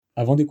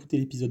Avant d'écouter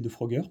l'épisode de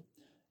Frogger,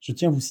 je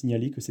tiens à vous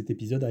signaler que cet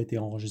épisode a été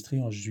enregistré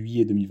en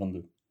juillet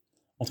 2022.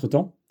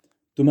 Entre-temps,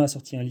 Thomas a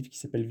sorti un livre qui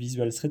s'appelle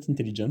Visual Threat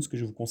Intelligence que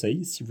je vous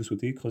conseille si vous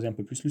souhaitez creuser un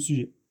peu plus le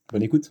sujet.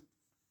 Bonne écoute!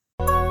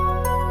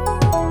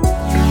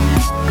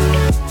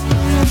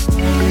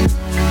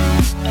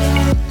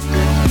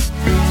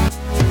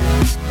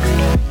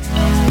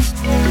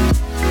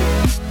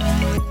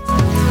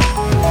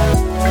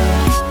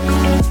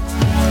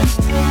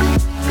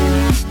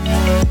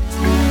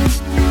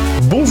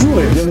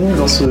 Bonjour et bienvenue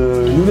dans ce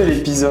nouvel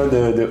épisode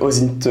de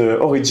OSINT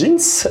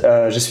Origins.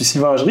 Je suis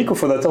Sylvain Agery,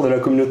 cofondateur de la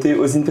communauté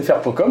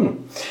osintfr.com.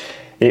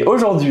 Et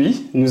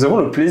aujourd'hui, nous avons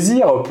le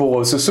plaisir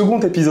pour ce second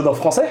épisode en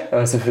français,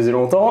 ça faisait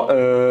longtemps,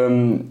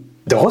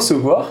 de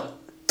recevoir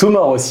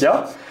Thomas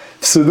Roccia,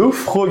 pseudo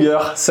Frogger.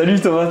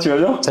 Salut Thomas, tu vas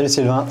bien? Salut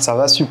Sylvain, ça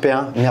va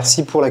super,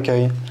 merci pour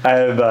l'accueil.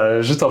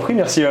 Je t'en prie,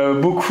 merci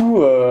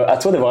beaucoup à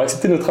toi d'avoir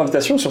accepté notre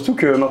invitation, surtout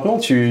que maintenant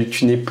tu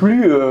n'es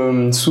plus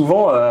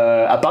souvent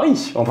à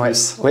Paris en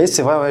plus. Oui,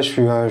 c'est vrai, ouais,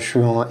 je suis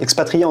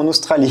expatrié en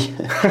Australie,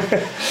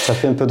 ça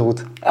fait un peu de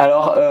route.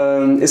 Alors,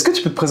 est-ce que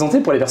tu peux te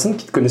présenter pour les personnes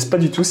qui ne te connaissent pas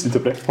du tout, s'il te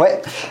plaît?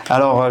 Ouais,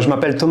 alors je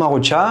m'appelle Thomas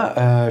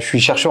Roccia, je suis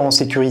chercheur en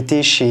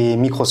sécurité chez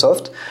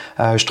Microsoft.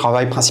 Je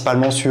travaille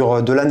principalement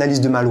sur de l'analyse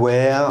de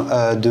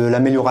malware, de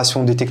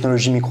l'amélioration des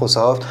technologies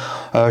Microsoft.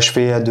 Je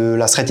fais de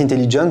la threat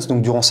intelligence,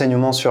 donc du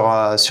renseignement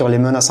sur les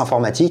menaces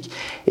informatiques.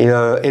 Et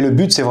le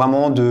but, c'est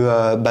vraiment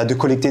de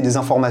collecter des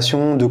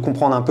informations, de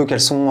comprendre un peu quels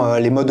sont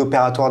les modes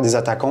opératoires des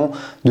attaquants,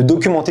 de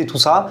documenter tout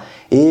ça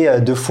et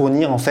de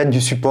fournir en fait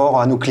du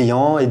support à nos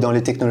clients et dans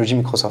les technologies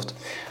Microsoft.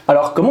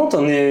 Alors, comment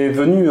t'en es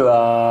venu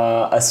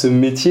à ce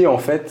métier en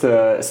fait?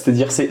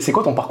 C'est-à-dire, c'est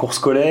quoi ton parcours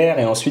scolaire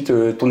et ensuite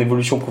ton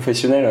évolution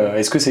professionnelle?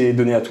 Est-ce que c'est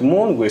donné à tout le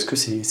monde ou est-ce que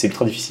c'est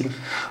ultra difficile?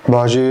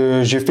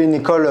 J'ai fait une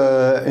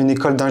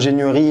école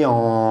d'ingénierie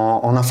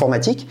en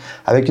informatique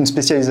avec une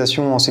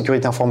spécialisation en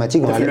sécurité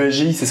informatique. T'as fait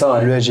l'ESGI, c'est ça?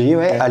 Ouais. L'ESGI,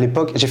 ouais. À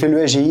l'époque, j'ai fait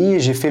l'ESGI et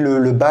j'ai fait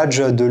le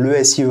badge de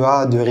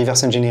l'ESIEA de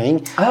Reverse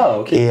Engineering. Ah,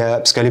 ok. Et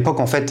parce qu'à l'époque,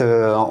 en fait,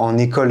 en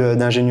école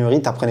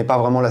d'ingénierie, t'apprenais pas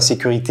vraiment la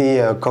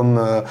sécurité comme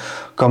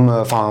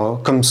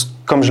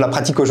je la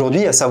pratique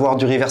aujourd'hui, à savoir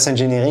du reverse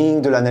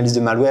engineering, de l'analyse de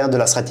malware, de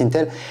la threat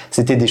intel.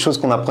 C'était des choses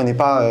qu'on n'apprenait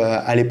pas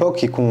à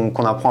l'époque et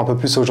qu'on apprend un peu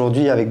plus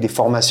aujourd'hui avec des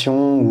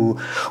formations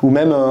ou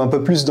même un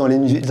peu plus dans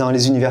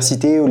les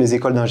universités ou les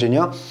écoles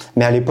d'ingénieurs.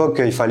 Mais à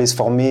l'époque, il fallait se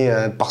former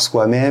par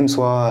soi-même,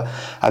 soit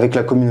avec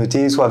la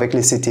communauté, soit avec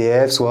les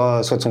CTF,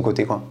 soit de son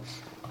côté, quoi.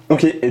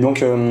 Ok, et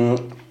donc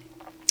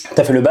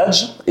t'as fait le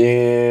badge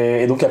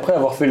et donc après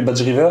avoir fait le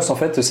badge reverse, en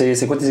fait,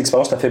 c'est quoi tes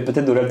expériences? T'as fait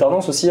peut-être de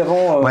l'alternance aussi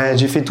avant? Ouais,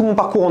 j'ai fait tout mon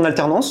parcours en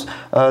alternance.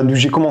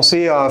 J'ai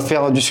commencé à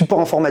faire du support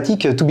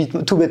informatique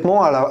tout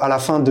bêtement à la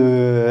fin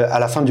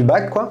du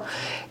bac, quoi.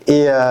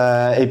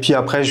 Et puis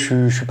après,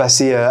 je suis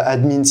passé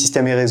admin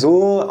système et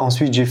réseau.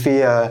 Ensuite,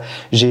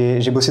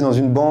 j'ai bossé dans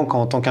une banque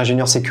en tant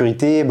qu'ingénieur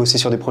sécurité, bossé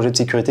sur des projets de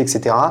sécurité,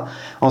 etc.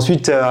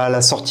 Ensuite, à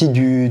la sortie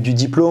du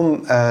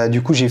diplôme,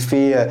 du coup, j'ai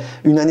fait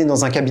une année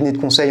dans un cabinet de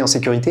conseil en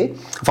sécurité,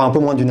 enfin un peu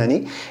moins d'une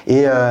année.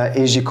 Et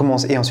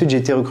ensuite, j'ai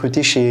été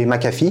recruté chez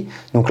McAfee.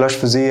 Donc là, je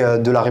faisais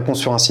de la réponse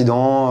sur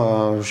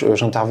incident.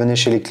 J'intervenais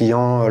chez les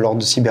clients lors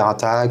de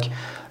cyberattaques.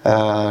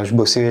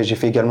 J'ai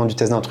fait également du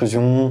test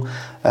d'intrusion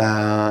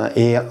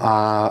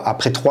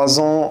après 3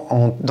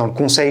 ans dans le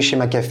conseil chez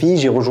McAfee,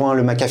 j'ai rejoint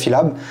le McAfee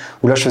Lab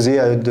où là je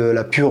faisais de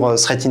la pure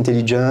threat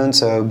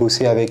intelligence,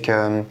 bosser avec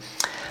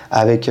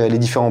les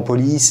différentes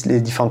polices,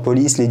 les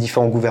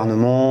différents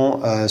gouvernements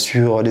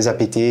sur les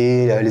APT,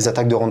 les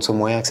attaques de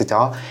ransomware, etc.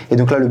 Et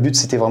donc là, le but,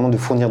 c'était vraiment de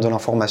fournir de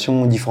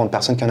l'information aux différentes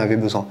personnes qui en avaient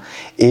besoin.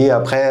 Et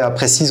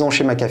après 6 ans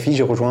chez McAfee,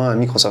 j'ai rejoint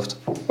Microsoft.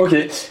 Ok.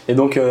 Et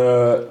donc,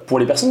 pour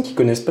les personnes qui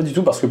connaissent pas du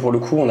tout, parce que pour le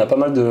coup, on a pas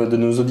mal de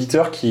nos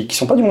auditeurs qui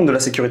sont pas du monde de la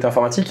sécurité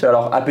informatique.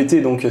 Alors,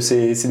 APT, donc,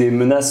 c'est des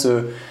menaces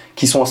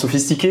qui sont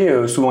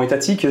sophistiquées, souvent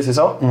étatiques, c'est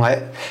ça?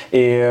 Ouais.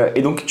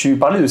 Et donc, tu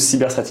parlais de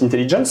cyber threat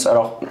intelligence.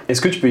 Alors,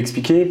 est-ce que tu peux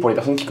expliquer, pour les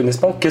personnes qui ne connaissent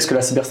pas, qu'est-ce que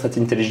la cyber threat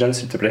intelligence,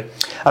 s'il te plaît?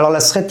 Alors, la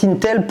threat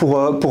intel,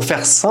 pour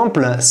faire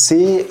simple,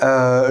 c'est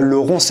le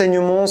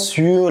renseignement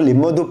sur les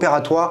modes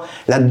opératoires,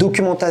 la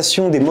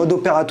documentation des modes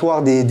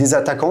opératoires des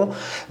attaquants.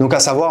 Donc, à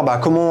savoir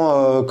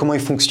comment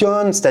ils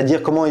fonctionnent,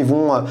 c'est-à-dire comment ils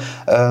vont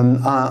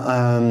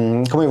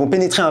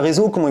pénétrer un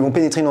réseau, comment ils vont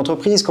pénétrer une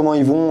entreprise, comment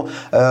ils vont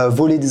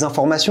voler des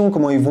informations,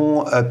 comment ils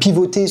vont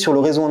pivoter sur le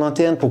réseau en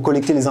interne pour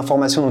collecter les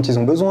informations dont ils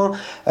ont besoin,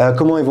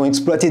 comment ils vont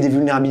exploiter des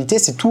vulnérabilités.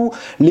 C'est tout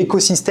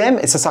l'écosystème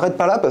et ça s'arrête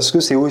pas là parce que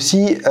c'est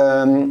aussi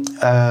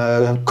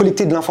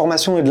collecter de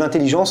l'information et de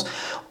l'intelligence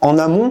en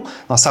amont,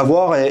 à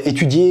savoir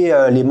étudier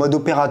les modes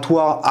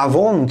opératoires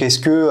avant. Donc est-ce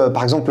que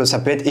par exemple ça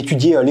peut être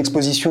étudier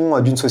l'exposition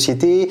d'une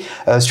société,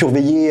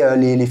 surveiller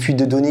les fuites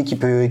de données qu'il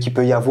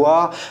peut y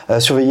avoir,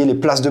 surveiller les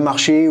places de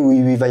marché où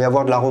il va y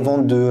avoir de la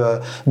revente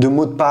de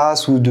mots de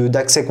passe ou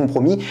d'accès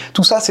compromis.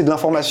 Tout ça, c'est de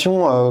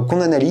l'information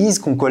qu'on analyse,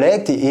 qu'on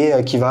collecte et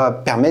qui va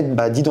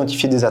permettre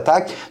d'identifier des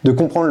attaques, de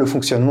comprendre le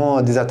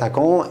fonctionnement des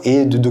attaquants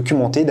et de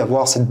documenter,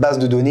 d'avoir cette base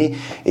de données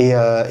et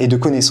de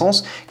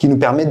connaissances qui nous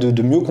permettent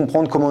de mieux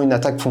comprendre comment une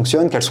attaque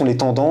fonctionnent, quelles sont les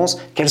tendances,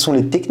 quelles sont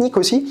les techniques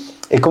aussi,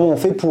 et comment on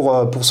fait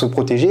pour se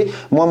protéger.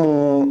 Moi,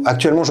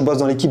 actuellement, je bosse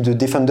dans l'équipe de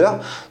Defender,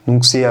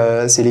 donc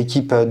c'est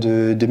l'équipe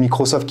de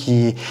Microsoft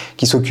qui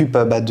s'occupe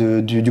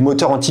du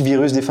moteur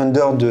antivirus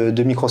Defender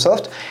de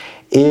Microsoft.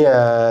 Et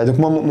donc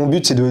moi, mon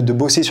but, c'est de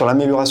bosser sur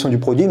l'amélioration du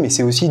produit, mais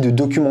c'est aussi de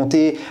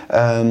documenter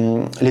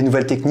les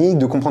nouvelles techniques,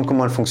 de comprendre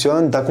comment elles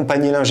fonctionnent,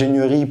 d'accompagner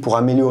l'ingénierie pour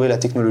améliorer la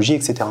technologie,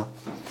 etc.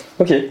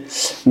 Ok,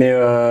 mais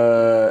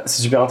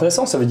c'est super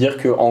intéressant. Ça veut dire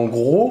qu'en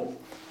gros,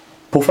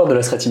 pour faire de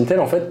la threat intel,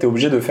 en fait, tu es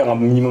obligé de faire un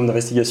minimum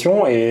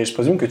d'investigation, et je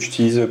présume que tu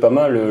utilises pas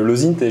mal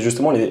l'OSINT et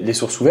justement les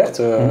sources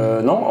ouvertes.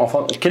 Non,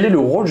 enfin, quel est le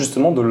rôle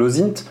justement de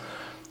l'OSINT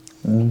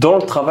dans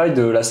le travail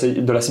de la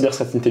cyber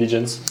threat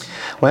intelligence?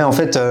 Ouais, en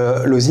fait,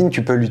 l'OSINT,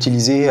 tu peux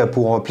l'utiliser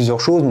pour plusieurs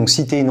choses. Donc,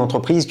 si tu es une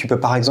entreprise, tu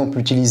peux par exemple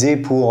l'utiliser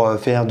pour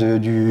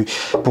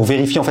pour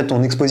vérifier en fait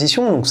ton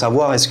exposition. Donc,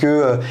 savoir est-ce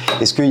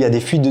qu'il y a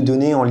des fuites de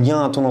données en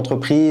lien à ton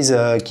entreprise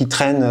qui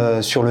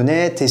traînent sur le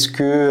net. Est-ce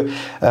que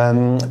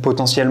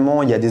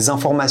potentiellement il y a des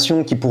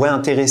informations qui pourraient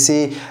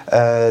intéresser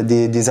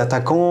des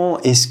attaquants.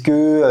 Est-ce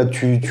que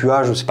tu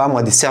as, je sais pas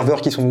moi, des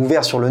serveurs qui sont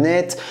ouverts sur le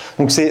net.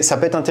 Donc, ça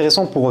peut être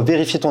intéressant pour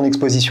vérifier ton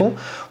exposition,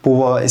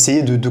 pour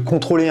essayer de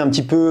contrôler un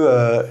petit peu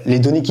les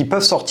données qui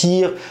peuvent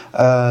sortir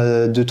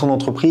de ton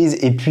entreprise,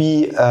 et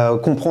puis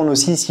comprendre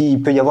aussi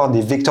s'il peut y avoir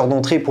des vecteurs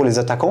d'entrée pour les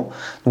attaquants.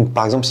 Donc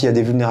par exemple, s'il y a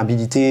des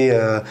vulnérabilités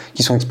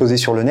qui sont exposées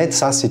sur le net,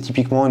 ça c'est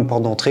typiquement une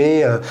porte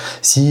d'entrée.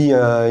 Si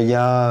il y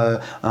a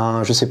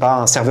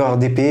un serveur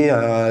RDP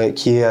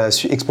qui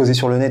est exposé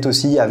sur le net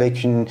aussi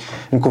avec une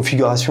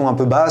configuration un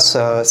peu basse,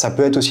 ça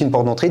peut être aussi une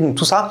porte d'entrée. Donc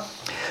tout ça,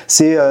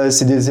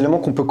 c'est des éléments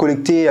qu'on peut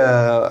collecter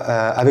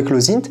avec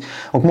l'OSINT.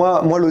 Donc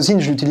moi l'OSINT,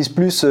 je l'utilise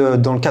plus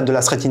dans le cadre de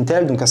la threat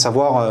intel, donc à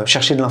savoir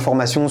chercher de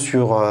l'information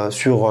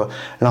sur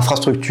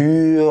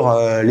l'infrastructure,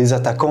 les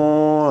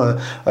attaquants,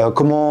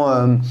 comment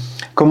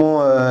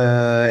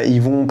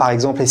ils vont par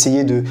exemple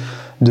essayer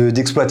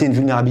d'exploiter une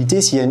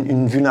vulnérabilité. S'il y a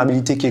une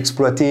vulnérabilité qui est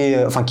exploitée,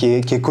 qui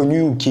est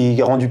connue ou qui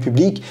est rendue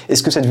publique,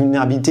 est-ce que cette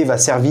vulnérabilité va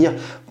servir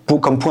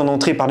comme point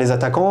d'entrée par les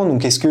attaquants?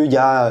 Donc est-ce qu'il y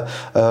a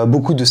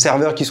beaucoup de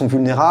serveurs qui sont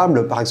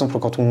vulnérables? Par exemple,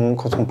 quand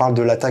on parle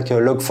de l'attaque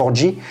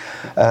Log4j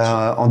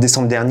en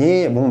décembre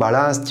dernier,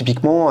 là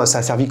typiquement ça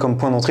a servi comme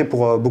point d'entrée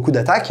pour beaucoup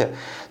d'attaques.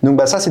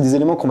 Donc ça, c'est des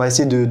éléments qu'on va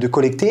essayer de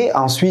collecter.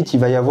 Ensuite, il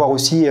va y avoir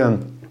aussi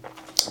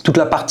toute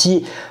la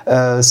partie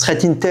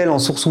threat intel en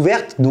source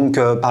ouverte, donc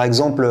par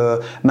exemple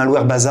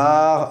malware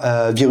bazar,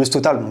 virus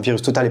total. Bon,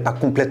 virus total n'est pas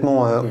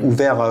complètement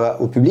ouvert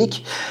au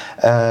public.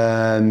 Il y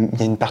a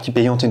une partie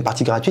payante et une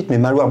partie gratuite, mais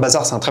malware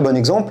bazar, c'est un très bon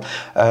exemple.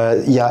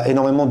 Il y a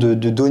énormément de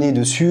données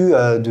dessus,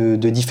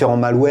 de différents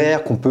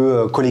malwares qu'on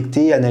peut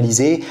collecter,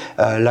 analyser.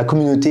 La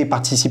communauté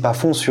participe à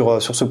fond sur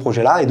ce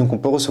projet-là, et donc on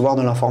peut recevoir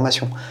de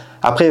l'information.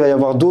 Après, il va y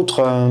avoir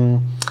d'autres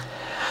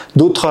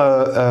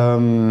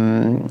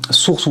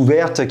sources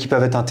ouvertes qui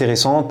peuvent être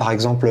intéressantes, par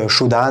exemple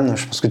Shodan,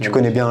 je pense que tu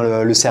connais bien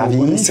le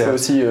service.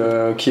 Aussi,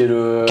 qui est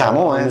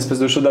une espèce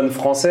de Shodan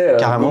français.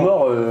 Carrément.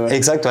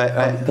 Exact, ouais.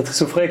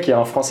 Patrice Offray, qui est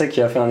un français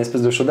qui a fait un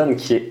espèce de Shodan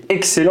qui est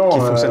excellent. Qui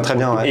fonctionne très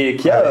bien, et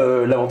qui a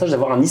l'avantage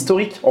d'avoir un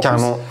historique en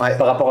Carrément, plus,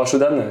 par rapport à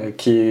Shodan,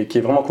 qui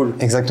est vraiment cool.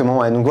 Exactement,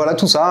 ouais. Donc voilà,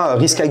 tout ça,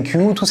 Risk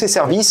IQ, tous ces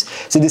services,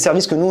 c'est des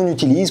services que nous on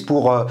utilise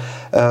pour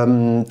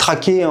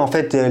traquer en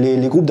fait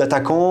les groupes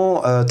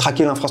d'attaquants,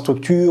 traquer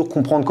l'infrastructure,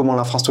 comprendre comment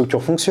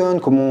l'infrastructure fonctionne,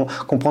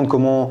 comprendre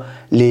comment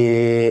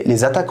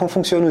les attaquants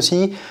fonctionnent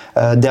aussi.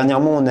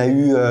 Dernièrement, on a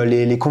eu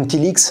les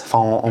Conti-Leaks,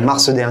 en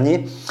mars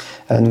dernier.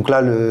 Donc là,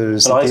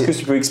 alors, est-ce que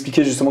tu peux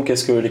expliquer justement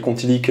qu'est-ce que les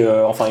Conti-Leaks,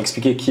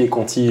 expliquer qui est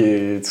Conti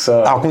et tout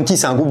ça? Alors Conti,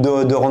 c'est un groupe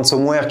de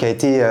ransomware qui a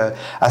été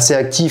assez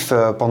actif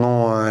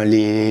pendant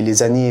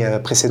les années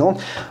précédentes.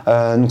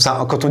 Donc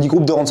quand on dit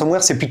groupe de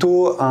ransomware, c'est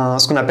plutôt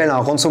ce qu'on appelle un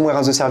ransomware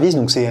as a service.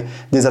 Donc c'est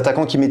des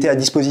attaquants qui mettaient à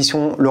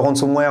disposition le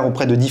ransomware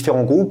auprès de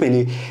différents groupes,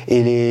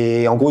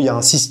 en gros, il y a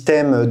un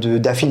système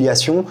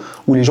d'affiliation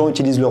où les gens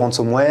utilisent le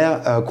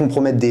ransomware,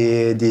 compromettent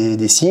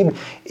des cibles,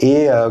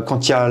 et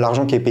quand il y a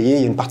l'argent qui est payé,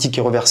 il y a une partie qui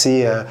est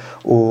reversée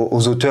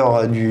aux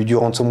auteurs du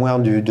ransomware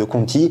de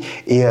Conti,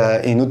 et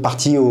une autre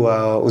partie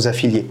aux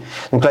affiliés.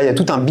 Donc là, il y a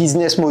tout un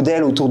business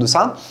model autour de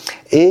ça.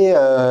 Et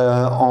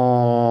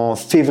en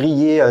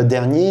février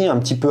dernier, un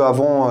petit peu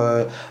avant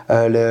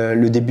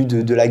le début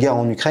de la guerre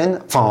en Ukraine,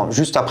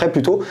 juste après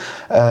plutôt,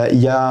 il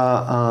y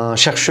a un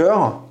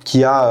chercheur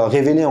qui a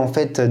révélé en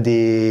fait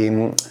des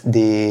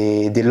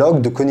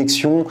logs de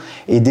connexion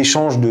et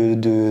d'échanges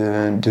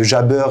de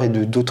Jabber et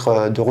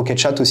de Rocket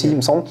Chat aussi, il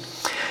me semble,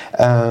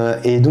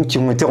 et donc qui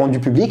ont été rendus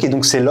publics. Et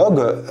donc ces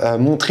logs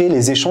montraient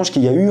les échanges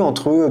qu'il y a eu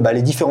entre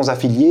les différents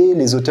affiliés,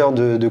 les auteurs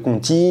de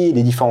Conti,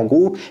 les différents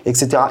groupes,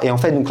 etc. Et en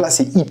fait, donc là,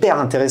 c'est hyper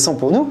intéressant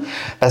pour nous,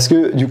 parce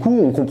que du coup,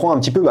 on comprend un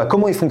petit peu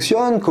comment ils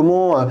fonctionnent,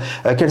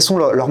 quels sont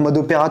leurs modes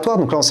opératoires.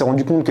 Donc là, on s'est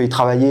rendu compte qu'ils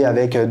travaillaient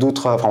avec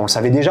d'autres, on le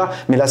savait déjà,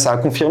 mais là, ça a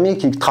confirmé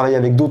qu'ils travaille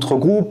avec d'autres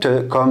groupes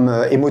comme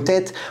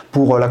Emotet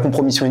pour la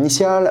compromission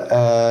initiale,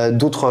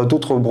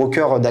 d'autres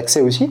brokers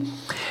d'accès aussi.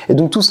 Et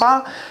donc tout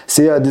ça,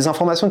 c'est des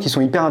informations qui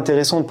sont hyper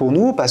intéressantes pour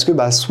nous parce que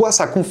soit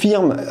ça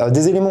confirme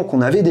des éléments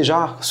qu'on avait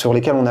déjà, sur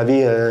lesquels on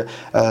avait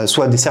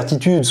soit des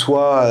certitudes,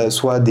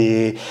 soit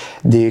des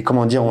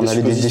comment dire, on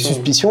avait des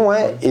suspicions,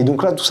 ouais. Et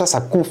donc là, tout ça,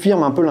 ça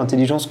confirme un peu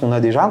l'intelligence qu'on a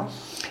déjà.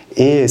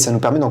 Et ça nous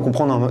permet de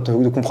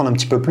comprendre un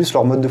petit peu plus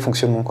leur mode de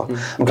fonctionnement, quoi.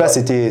 Donc là,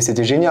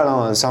 c'était génial,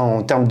 hein, ça,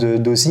 en termes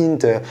d'OSINT,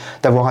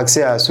 d'avoir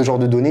accès à ce genre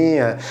de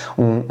données.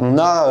 On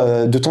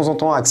a de temps en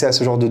temps accès à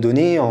ce genre de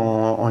données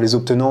en les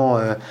obtenant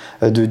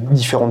de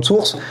différentes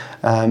sources.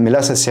 Mais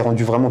là, ça s'est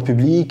rendu vraiment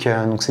public,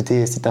 donc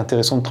c'était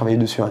intéressant de travailler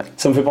dessus. Ouais.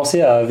 Ça me fait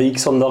penser à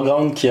VX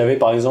Underground qui avait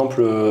par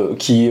exemple,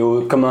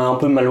 comme un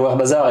peu malware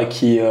bazar et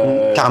qui...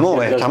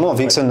 carrément,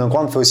 VX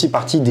Underground fait aussi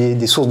partie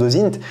des sources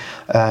d'OSINT.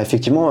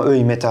 Effectivement, eux,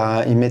 ils mettent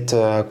à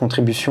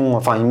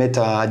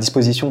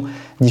disposition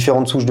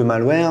différentes souches de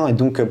malware, et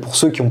donc pour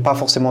ceux qui n'ont pas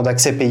forcément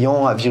d'accès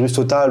payant à Virus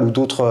Total ou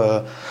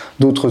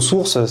d'autres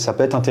sources, ça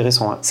peut être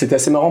intéressant. Ouais. C'était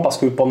assez marrant parce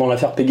que pendant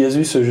l'affaire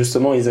Pegasus,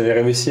 justement, ils avaient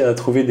réussi à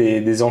trouver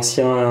des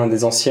anciennes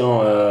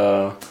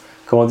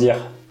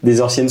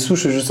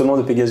souches justement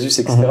de Pegasus,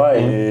 etc.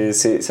 Et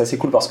c'est assez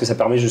cool parce que ça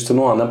permet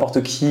justement à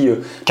n'importe qui, une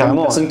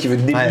personne qui veut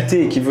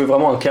débuter et qui veut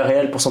vraiment un cas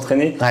réel pour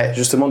s'entraîner,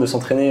 justement de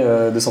s'entraîner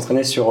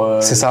sur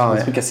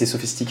des trucs assez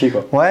sophistiqués,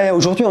 quoi. Ouais,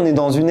 aujourd'hui on est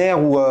dans une ère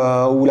où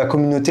la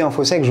communauté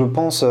InfoSec, je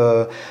pense,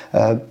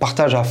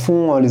 partage à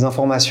fond les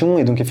informations,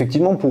 et donc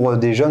effectivement pour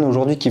des jeunes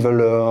aujourd'hui qui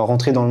veulent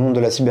rentrer dans le monde de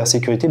la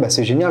cybersécurité,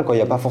 c'est génial, quoi. Il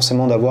n'y a pas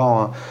forcément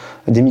d'avoir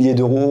des milliers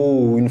d'euros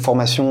ou une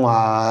formation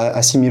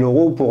à 6 000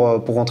 euros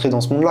pour rentrer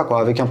dans ce monde-là, quoi.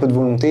 Avec un peu de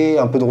volonté,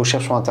 un peu de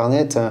recherche sur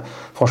Internet,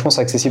 franchement,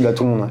 c'est accessible à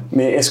tout le monde. Ouais.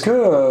 Mais est-ce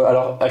que,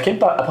 alors,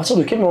 à partir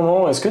de quel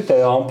moment, est-ce que tu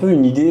as un peu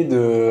une idée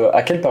de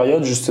à quelle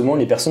période, justement,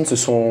 les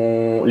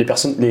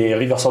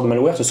reverseurs de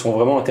malware se sont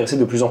vraiment intéressés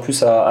de plus en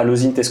plus à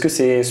l'OSINT? Est-ce que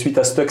c'est suite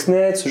à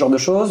Stuxnet, ce genre de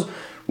choses?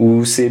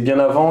 Ou c'est bien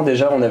avant,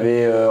 déjà, on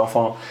avait...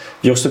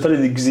 Virus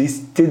Total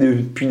existait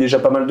depuis déjà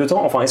pas mal de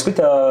temps. Enfin, est-ce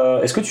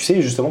que tu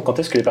sais, justement, quand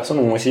est-ce que les personnes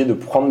ont essayé de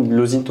prendre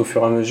l'OSINT au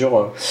fur et à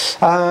mesure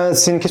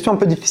C'est une question un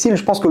peu difficile.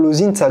 Je pense que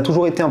l'OSINT, ça a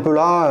toujours été un peu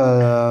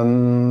là.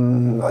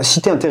 Si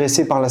tu es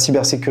intéressé par la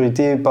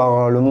cybersécurité,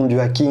 par le monde du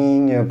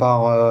hacking,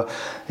 par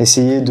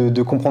essayer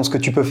de comprendre ce que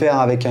tu peux faire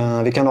avec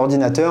un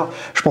ordinateur,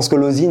 je pense que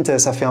l'OSINT,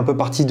 ça fait un peu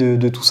partie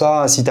de tout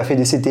ça. Si tu as fait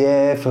des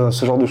CTF,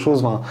 ce genre de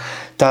choses,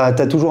 tu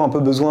as toujours un peu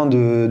besoin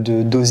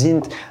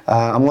d'OSINT,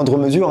 à moindre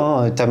mesure.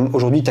 Hein.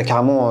 Aujourd'hui, tu as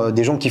carrément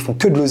des gens qui font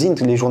que de l'OSINT.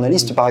 Les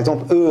journalistes, par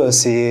exemple, eux,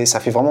 ça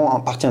fait vraiment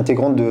partie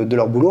intégrante de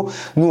leur boulot.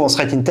 Nous, en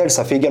Threat Intel,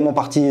 ça fait également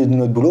partie de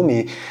notre boulot,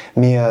 mais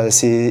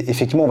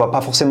effectivement, on ne va pas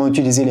forcément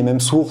utiliser les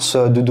mêmes sources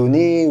de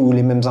données ou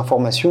les mêmes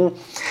informations.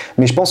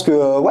 Mais je pense que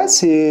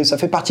ça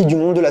fait partie du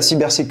monde de la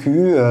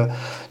cybersécu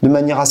de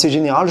manière assez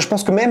générale. Je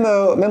pense que même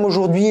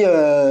aujourd'hui,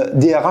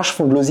 des RH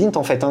font de l'OSINT,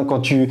 en fait. Hein.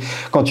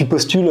 Quand tu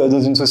postules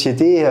dans une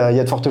société, il y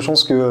a de fortes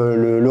chances que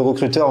le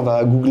recruteur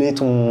va googler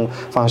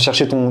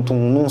chercher ton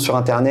nom sur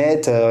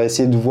Internet,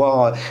 essayer de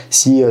voir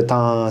si tu as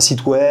un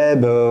site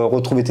web,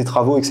 retrouver tes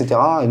travaux, etc.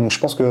 Et donc je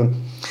pense que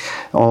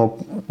on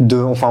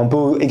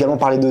peut également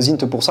parler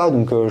d'OSINT pour ça,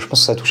 donc je pense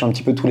que ça touche un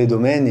petit peu tous les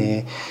domaines,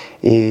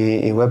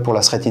 et ouais, pour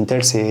la Threat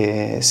Intel,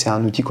 c'est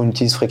un outil qu'on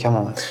utilise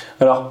fréquemment. Ouais.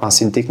 Alors,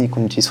 c'est une technique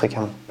qu'on utilise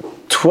fréquemment.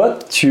 Toi,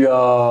 tu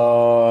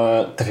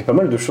as fait pas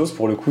mal de choses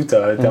pour le coup, t'es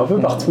un peu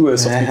partout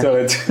sur Twitter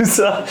et tout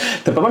ça.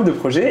 T'as pas mal de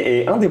projets,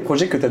 et un des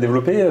projets que t'as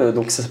développé,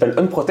 donc ça s'appelle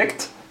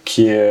Unprotect,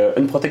 qui est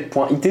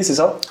unprotect.it, c'est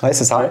ça? Ouais,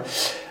 c'est ça. Ouais.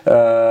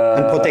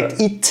 Unprotect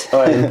It.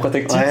 Ouais,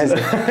 Unprotect It.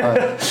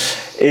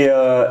 Ouais.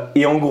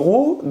 Et en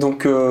gros,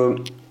 donc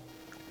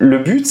le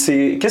but,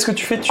 c'est qu'est-ce que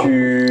tu fais?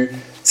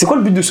 C'est quoi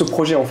le but de ce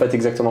projet en fait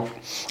exactement?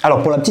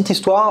 Alors pour la petite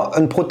histoire,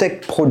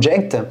 Unprotect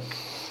Project,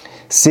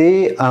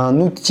 c'est un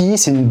outil,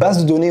 c'est une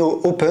base de données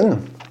open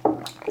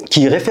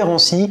qui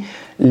référencie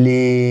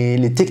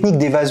les techniques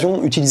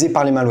d'évasion utilisées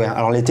par les malwares.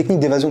 Alors les techniques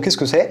d'évasion, qu'est-ce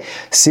que c'est?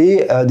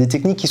 C'est des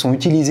techniques qui sont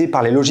utilisées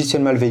par les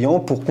logiciels malveillants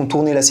pour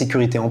contourner la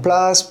sécurité en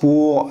place,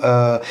 pour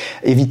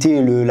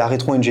éviter la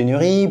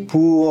rétro-ingénierie,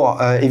 pour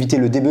éviter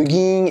le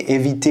debugging,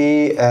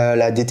 éviter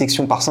la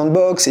détection par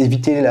sandbox,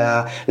 éviter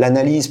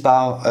l'analyse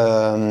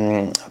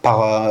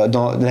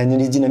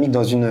l'analyse dynamique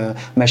dans une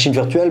machine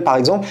virtuelle par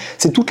exemple.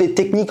 C'est toutes les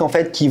techniques en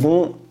fait qui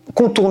vont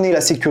contourner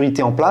la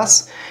sécurité en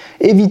place,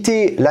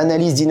 éviter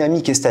l'analyse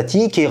dynamique et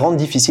statique et rendre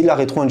difficile la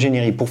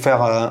rétro-ingénierie. Pour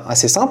faire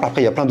assez simple,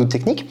 après il y a plein d'autres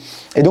techniques.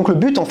 Et donc le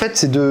but en fait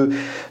c'est de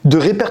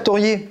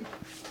répertorier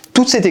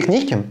toutes ces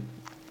techniques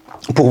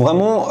pour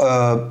vraiment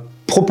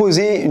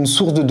proposer une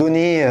source de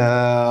données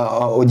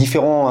aux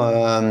différents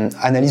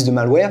analystes de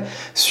malware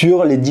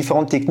sur les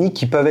différentes techniques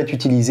qui peuvent être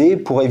utilisées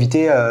pour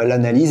éviter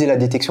l'analyse et la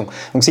détection.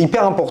 Donc c'est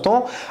hyper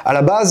important. À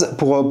la base,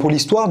 pour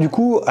l'histoire, du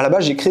coup, à la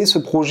base, j'ai créé ce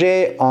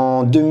projet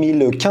en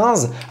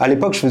 2015. À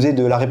l'époque, je faisais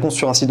de la réponse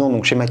sur incident,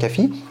 donc chez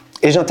McAfee.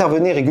 Et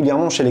j'intervenais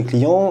régulièrement chez les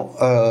clients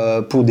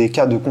pour des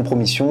cas de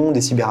compromission,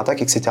 des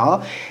cyberattaques, etc.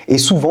 Et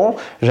souvent,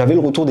 j'avais le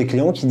retour des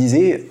clients qui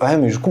disaient « Ouais,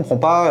 mais je comprends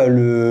pas,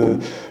 le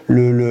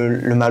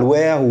le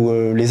malware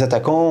ou les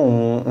attaquants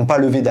n'ont pas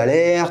levé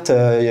d'alerte,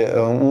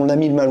 on a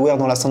mis le malware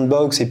dans la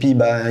sandbox et puis il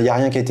n'y a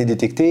rien qui a été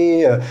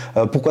détecté,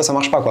 pourquoi ça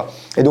marche pas quoi.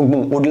 Et donc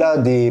bon, au-delà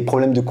des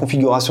problèmes de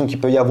configuration qu'il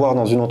peut y avoir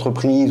dans une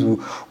entreprise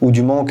ou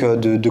du manque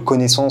de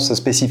connaissances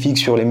spécifiques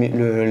sur les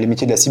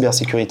métiers de la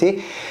cybersécurité,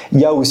 il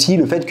y a aussi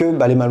le fait que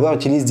les malwares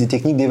utilisent des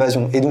techniques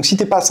d'évasion. Et donc si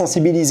tu n'es pas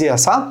sensibilisé à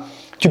ça,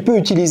 tu peux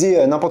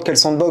utiliser n'importe quelle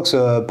sandbox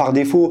par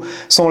défaut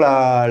sans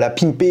la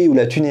pimper ou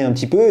la tuner un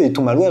petit peu et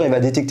ton malware il va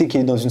détecter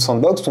qu'il est dans une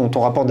sandbox, ton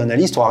rapport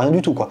d'analyse, tu n'auras rien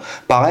du tout quoi.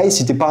 Pareil,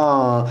 si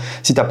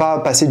t'as pas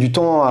passé du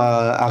temps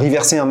à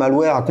reverser un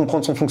malware, à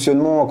comprendre son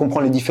fonctionnement, à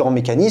comprendre les différents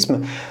mécanismes,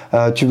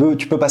 tu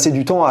peux passer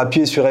du temps à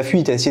appuyer sur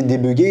F8, à essayer de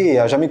débugger et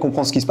à jamais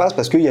comprendre ce qui se passe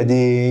parce qu'il y a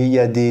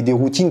des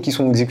routines qui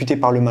sont exécutées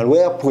par le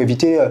malware pour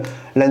éviter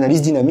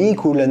l'analyse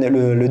dynamique ou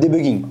le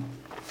debugging.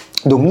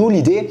 Donc nous,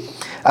 l'idée,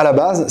 à la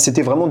base,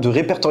 c'était vraiment de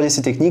répertorier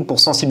ces techniques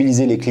pour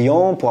sensibiliser les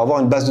clients, pour avoir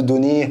une base de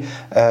données.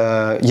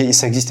 Ça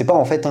n'existait pas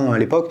en fait à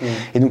l'époque.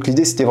 Et donc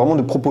l'idée, c'était vraiment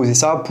de proposer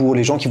ça pour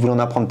les gens qui voulaient en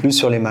apprendre plus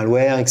sur les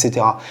malwares, etc.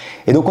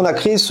 Et donc on a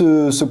créé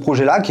ce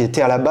projet-là qui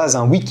était à la base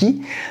un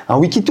wiki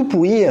tout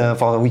pourri,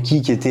 un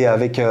wiki qui était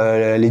avec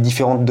les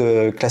différentes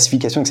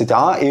classifications, etc.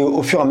 Et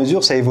au fur et à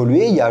mesure, ça a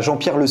évolué. Il y a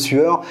Jean-Pierre Le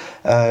Sueur,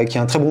 qui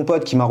est un très bon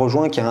pote, qui m'a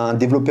rejoint, qui est un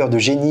développeur de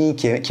génie,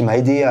 qui m'a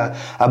aidé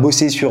à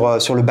bosser sur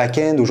le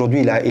back-end. Aujourd'hui,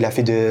 il a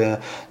fait de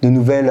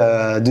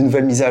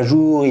nouvelles mises à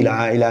jour, il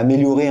a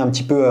amélioré un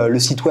petit peu le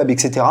site web,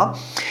 etc.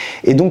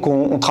 Et donc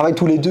on travaille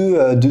tous les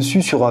deux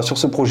dessus sur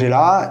ce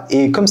projet-là.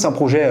 Et comme c'est un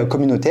projet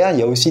communautaire, il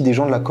y a aussi des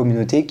gens de la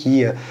communauté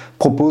qui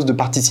proposent de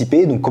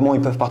participer. Donc comment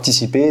ils peuvent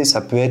participer? Ça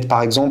peut être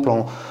par exemple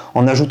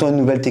en ajoutant une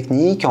nouvelle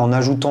technique, en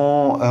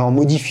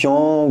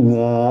modifiant ou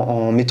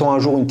en mettant à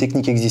jour une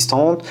technique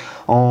existante,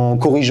 en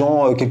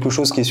corrigeant quelque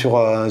chose qui est sur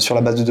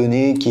la base de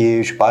données, qui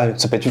est, je sais pas,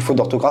 ça peut être une faute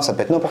d'orthographe, ça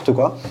peut être n'importe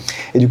quoi.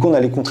 Et du coup, on a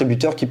les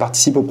contributeurs qui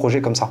participent au projet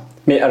comme ça.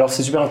 Mais alors,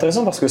 c'est super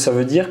intéressant parce que ça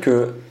veut dire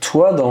que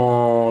toi,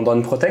 dans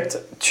une Protect,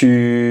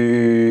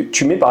 tu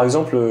mets par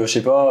exemple, je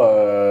sais pas,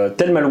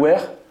 tel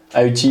malware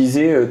à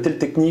utiliser telle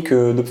technique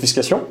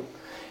d'obfuscation.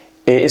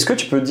 Et est-ce que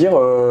tu peux dire,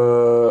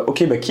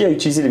 qui a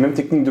utilisé les mêmes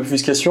techniques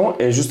d'obfuscation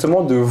et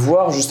justement de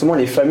voir justement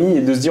les familles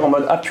et de se dire en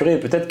mode purée,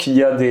 peut-être qu'il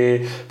y a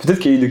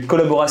eu des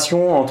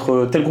collaborations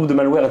entre tel groupe de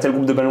malware et tel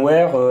groupe de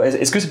malware.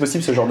 Est-ce que c'est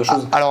possible ce genre de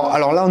choses?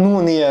 Alors là, nous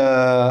on est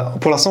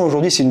pour l'instant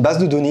aujourd'hui c'est une base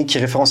de données qui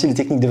référencie les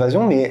techniques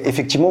d'évasion, mais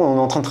effectivement on est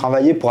en train de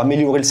travailler pour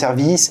améliorer le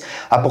service,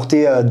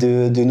 apporter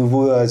de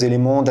nouveaux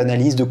éléments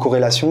d'analyse, de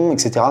corrélation,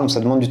 etc. Donc ça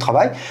demande du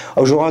travail.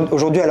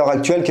 Aujourd'hui à l'heure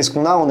actuelle, qu'est-ce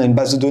qu'on a? On a une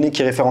base de données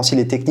qui référencie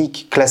les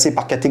techniques classées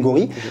par catégorie.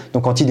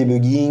 Donc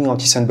anti-debugging,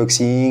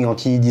 anti-sandboxing,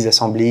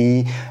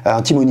 anti-disassembly,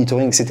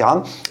 anti-monitoring, etc.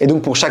 Et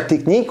donc pour chaque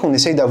technique, on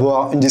essaye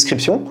d'avoir une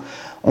description.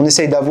 On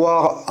essaye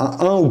d'avoir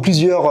un ou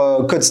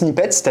plusieurs code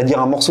snippets, c'est-à-dire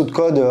un morceau de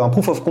code, un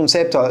proof of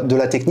concept de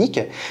la technique.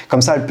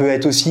 Comme ça, elle peut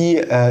être aussi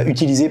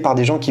utilisée par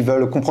des gens qui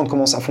veulent comprendre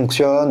comment ça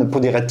fonctionne,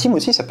 pour des red teams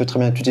aussi, ça peut très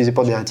bien être utilisé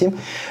pour des red teams.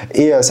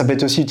 Et ça peut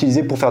être aussi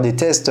utilisé pour faire des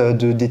tests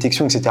de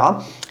détection, etc.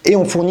 Et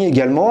on fournit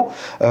également,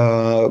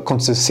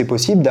 quand c'est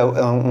possible,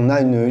 on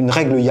a une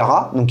règle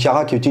YARA, donc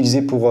YARA qui est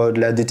utilisée pour de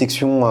la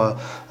détection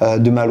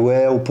de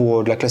malware ou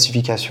pour de la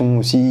classification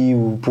aussi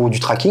ou pour du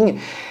tracking.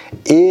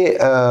 Et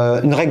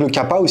une règle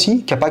Kappa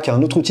aussi, Kappa qui est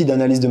un autre outil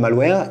d'analyse de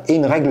malware, et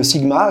une règle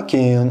Sigma qui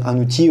est un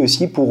outil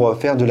aussi pour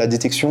faire de la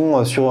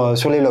détection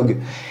sur les logs.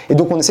 Et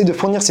donc on essaie de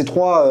fournir ces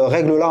trois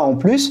règles-là en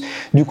plus.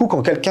 Du coup,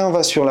 quand quelqu'un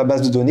va sur la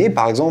base de données,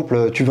 par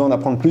exemple, tu veux en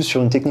apprendre plus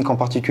sur une technique en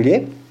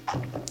particulier,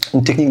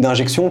 une technique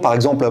d'injection, par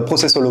exemple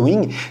process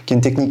following, qui est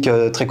une technique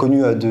très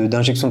connue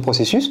d'injection de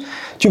processus.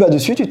 Tu vas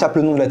dessus, tu tapes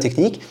le nom de la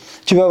technique,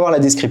 tu vas avoir la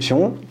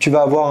description, tu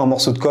vas avoir un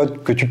morceau de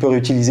code que tu peux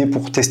réutiliser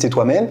pour tester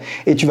toi-même,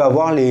 et tu vas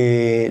avoir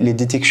les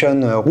detection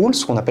rules,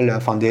 ce qu'on appelle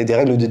des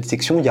règles de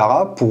détection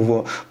YARA,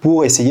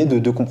 pour essayer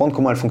de comprendre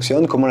comment elles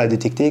fonctionnent, comment la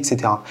détecter, etc.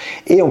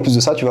 Et en plus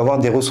de ça, tu vas avoir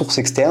des ressources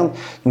externes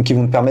donc qui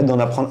vont te permettre d'en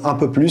apprendre un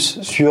peu plus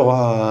sur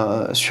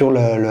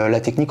la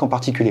technique en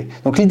particulier.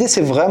 Donc l'idée,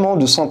 c'est vraiment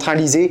de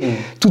centraliser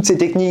toutes ces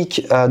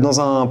techniques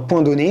dans un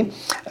point donné.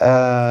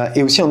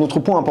 Et aussi un autre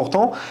point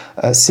important,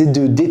 c'est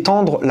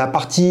d'étendre la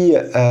partie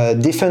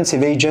Defense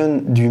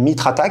Evasion du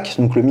MITRE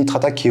ATT&CK, donc le MITRE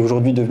ATT&CK qui est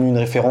aujourd'hui devenu une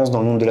référence dans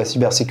le monde de la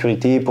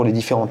cybersécurité pour les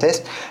différents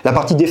tests. La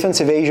partie Defense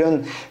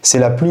Evasion, c'est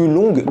la plus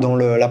longue dans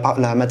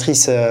la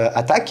matrice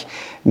attaque,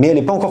 mais elle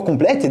n'est pas encore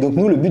complète. Et donc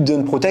nous, le but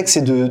de Protect,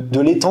 c'est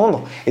de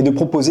l'étendre et de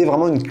proposer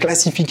vraiment une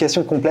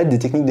classification complète des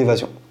techniques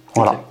d'évasion.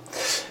 Voilà. Okay.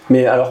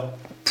 Mais alors,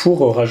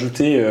 pour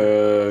rajouter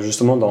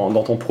justement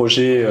dans ton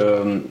projet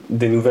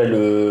des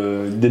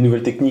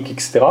nouvelles techniques,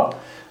 etc.,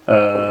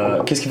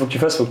 qu'est-ce qu'il faut que tu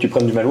fasses? Il faut que tu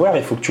prennes du malware,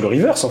 il faut que tu le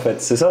reverses en fait.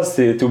 C'est ça,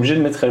 tu es obligé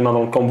de mettre les mains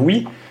dans le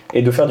cambouis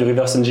et de faire du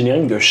reverse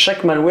engineering de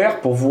chaque malware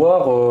pour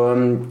voir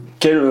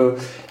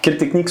quelles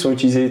techniques sont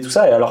utilisées et tout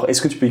ça. Et alors,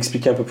 est-ce que tu peux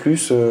expliquer un peu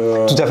plus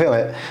Tout à fait,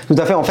 ouais. Tout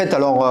à fait. En fait,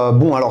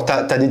 alors, tu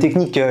as des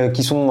techniques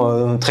qui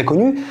sont très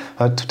connues.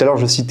 Tout à l'heure,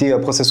 je citais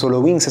Process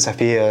Following. Ça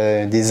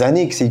fait des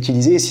années que c'est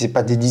utilisé, si ce n'est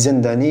pas des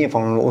dizaines d'années,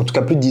 enfin, en tout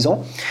cas plus de 10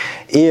 ans.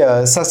 Et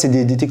ça, c'est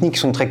des techniques qui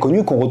sont très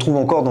connues, qu'on retrouve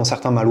encore dans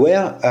certains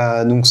malwares.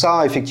 Donc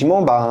ça,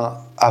 effectivement,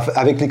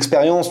 avec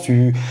l'expérience,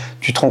 tu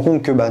te rends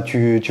compte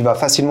que tu vas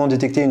facilement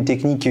détecter une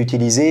technique qui est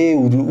utilisée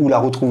ou la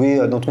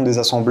retrouver dans ton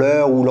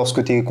désassembleur ou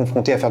lorsque tu es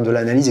confronté à faire de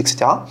l'analyse,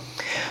 etc.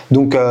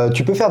 Donc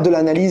tu peux faire de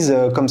l'analyse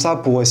comme ça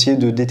pour essayer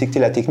de détecter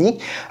la technique.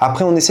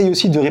 Après, on essaye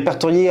aussi de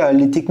répertorier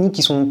les techniques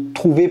qui sont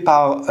trouvées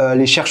par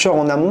les chercheurs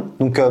en amont.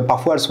 Donc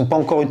parfois, elles ne sont pas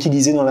encore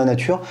utilisées dans la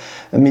nature,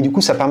 mais du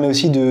coup, ça permet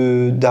aussi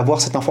d'avoir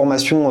cette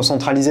information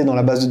centralisée dans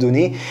la base de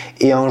données.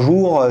 Et un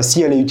jour,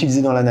 si elle est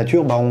utilisée dans la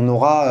nature, on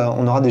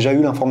aura déjà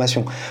eu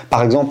l'information.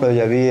 Par exemple, il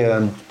y avait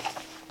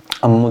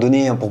à un moment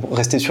donné, pour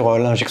rester sur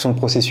l'injection de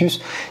processus,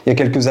 il y a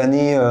quelques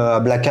années, à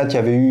Black Hat, il y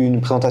avait eu une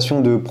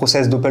présentation de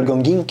process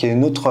doppelganging, qui est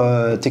une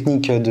autre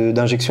technique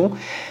d'injection.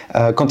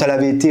 Quand elle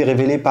avait été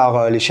révélée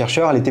par les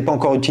chercheurs, elle n'était pas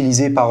encore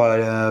utilisée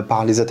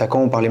par les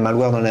attaquants ou par les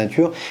malwares dans la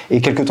nature.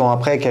 Et quelques temps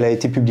après qu'elle a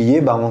été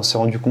publiée, on s'est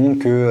rendu compte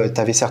que tu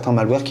avais certains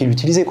malwares qui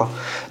l'utilisaient, quoi.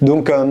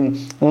 Donc,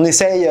 on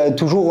essaye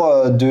toujours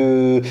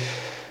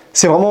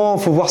C'est vraiment,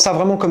 faut voir ça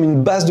vraiment comme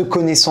une base de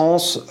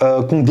connaissances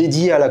qu'on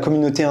dédie à la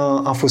communauté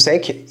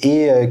InfoSec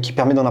et qui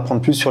permet d'en apprendre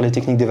plus sur les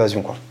techniques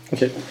d'évasion, quoi.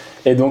 Ok.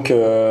 Et donc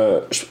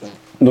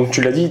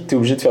tu l'as dit, tu es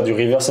obligé de faire du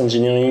reverse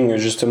engineering,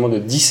 justement de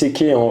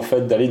disséquer en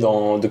fait,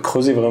 de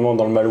creuser vraiment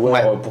dans le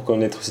malware pour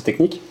connaître ces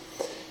techniques.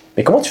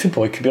 Mais comment tu fais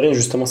pour récupérer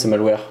justement ces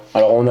malwares?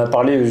 Alors on a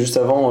parlé juste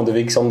avant de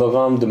VX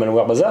Underground, de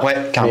Malware Bazar. Ouais,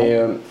 carrément.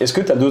 Mais est-ce que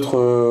tu as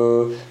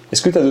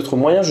d'autres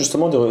moyens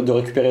justement de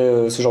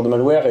récupérer ce genre de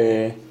malware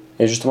et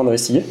justement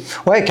d'investiguer?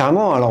 Ouais,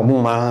 carrément. Alors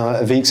bon,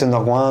 VX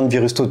Underground,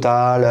 Virus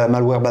Total,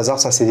 Malware Bazar,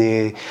 ça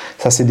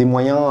c'est des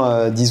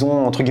moyens,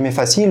 disons entre guillemets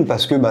faciles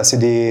parce que c'est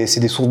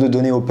des sources de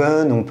données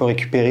open, on peut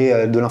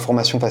récupérer de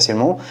l'information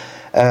facilement.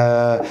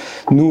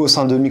 Nous, au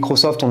sein de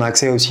Microsoft, on a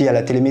accès aussi à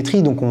la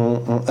télémétrie, donc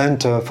on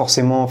hunt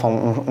forcément,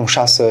 on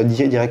chasse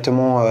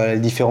directement les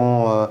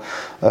différents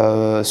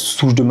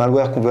souches de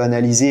malware qu'on veut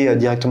analyser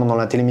directement dans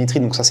la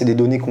télémétrie, donc ça c'est des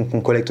données qu'on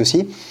collecte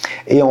aussi.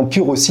 Et en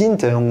pure OSINT,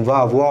 on va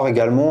avoir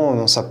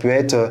également, ça peut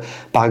être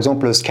par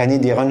exemple scanner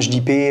des ranges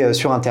d'IP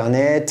sur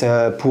internet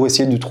pour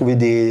essayer de trouver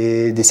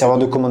des serveurs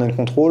de command and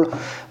control,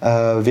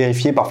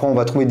 vérifier, parfois on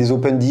va trouver des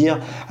open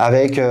dir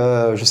avec,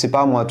 je sais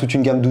pas moi, toute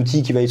une gamme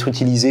d'outils qui va être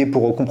utilisée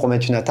pour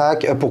compromettre une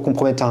attaque, pour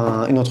compromettre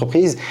une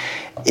entreprise.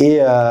 Et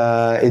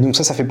donc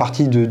ça fait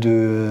partie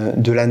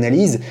de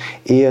l'analyse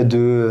et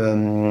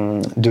de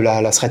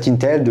la threat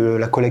intel, de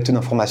la collecte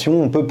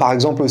d'informations. On peut par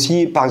exemple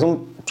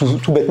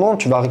tout bêtement,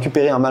 tu vas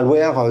récupérer un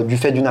malware du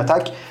fait d'une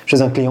attaque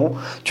chez un client,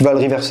 tu vas le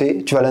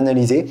reverser, tu vas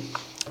l'analyser,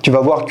 tu vas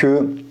voir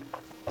que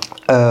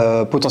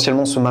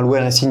potentiellement ce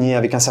malware est signé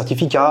avec un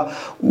certificat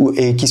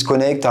et qui se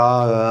connecte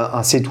à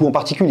un C2 en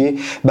particulier.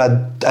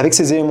 Avec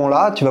ces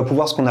éléments-là, tu vas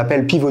pouvoir ce qu'on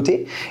appelle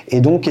pivoter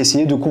et donc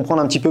essayer de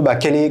comprendre un petit peu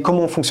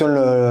comment fonctionne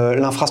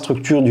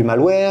l'infrastructure du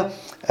malware,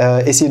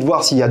 essayer de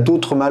voir s'il y a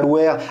d'autres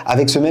malwares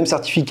avec ce même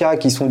certificat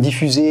qui sont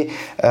diffusés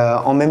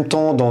en même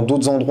temps dans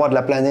d'autres endroits de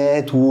la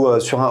planète ou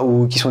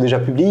qui sont déjà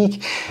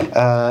publics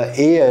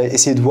et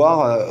essayer de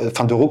voir,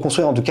 de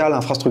reconstruire en tout cas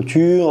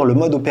l'infrastructure, le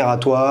mode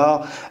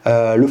opératoire,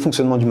 le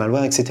fonctionnement du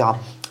malware, etc.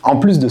 En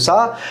plus de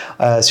ça,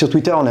 sur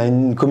Twitter, on a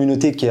une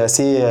communauté qui est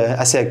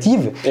assez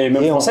active. Et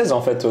même française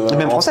en fait.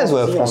 Même française,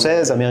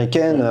 française,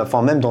 américaine,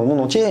 même dans le monde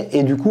entier.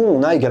 Et du coup,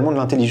 on a également de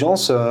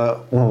l'intelligence,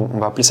 on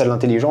va appeler ça de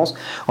l'intelligence,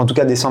 en tout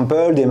cas des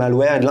samples, des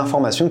malwares et de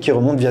l'information qui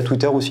remontent via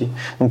Twitter aussi.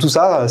 Donc tout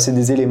ça, c'est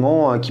des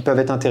éléments qui peuvent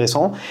être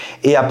intéressants.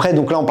 Et après,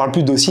 donc là, on parle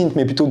plus d'OSINT,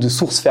 mais plutôt de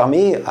sources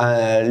fermées,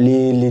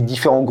 les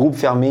différents groupes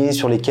fermés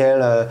sur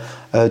lesquels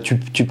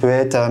tu peux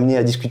être amené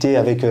à discuter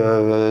avec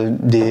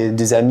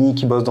des amis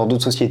qui bossent dans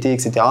d'autres sociétés,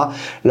 etc.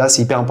 Là,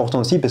 c'est hyper important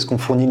aussi parce qu'on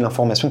fournit de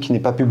l'information qui n'est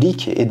pas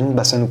publique et donc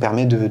ça nous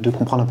permet de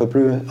comprendre un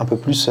peu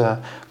plus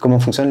comment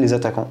fonctionnent les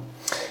attaquants.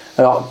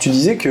 Alors, tu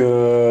disais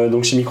que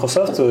donc chez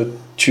Microsoft,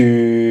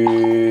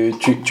 tu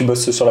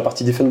bosses sur la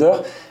partie Defender.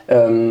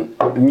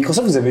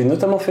 Microsoft, vous avez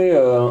notamment fait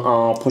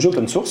un projet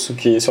open source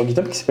qui est sur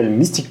GitHub qui s'appelle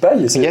Mystic Pie.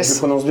 Je le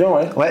prononce bien,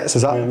 ouais. Ouais, c'est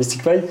ça.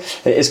 Mystic Pie.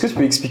 Est-ce que tu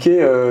peux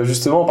expliquer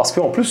justement, parce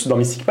qu'en plus dans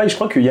Mystic Pie, je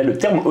crois qu'il y a le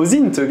terme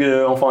OSINT,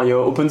 il y a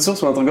open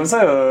source ou un truc comme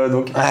ça.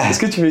 Est-ce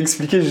que tu peux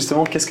expliquer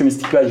justement qu'est-ce que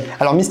Mystic Pie?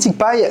 Alors Mystic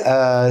Pie,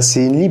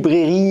 c'est une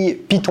librairie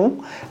Python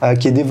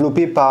qui est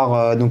développée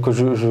par, donc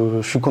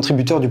je suis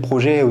contributeur du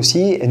projet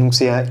aussi, et donc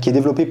qui est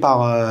développée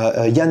par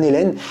Yann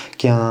Hélène,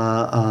 qui est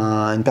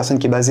une personne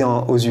qui est basée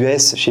aux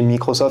US chez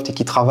Microsoft et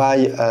qui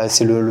travaille,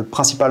 c'est le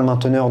principal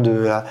mainteneur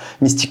de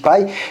Mystic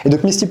Pie. Et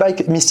donc Mystic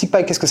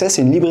Pie, qu'est-ce que c'est?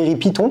 C'est une librairie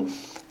Python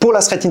pour la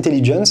threat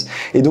intelligence.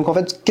 Et donc en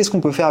fait, qu'est-ce qu'on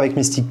peut faire avec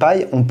Mystic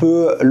Pie? On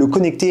peut le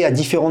connecter à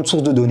différentes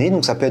sources de données.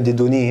 Donc ça peut être des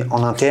données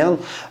en interne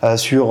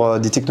sur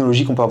des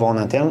technologies qu'on peut avoir en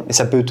interne, et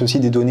ça peut être aussi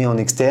des données en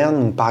externe.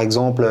 Donc, par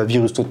exemple,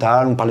 Virus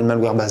Total, on parlait de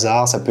Malware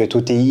Bazar, ça peut être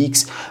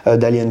OTX,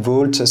 d'Alien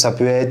Vault, ça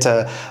peut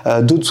être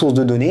d'autres sources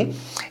de données.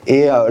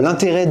 Et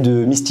l'intérêt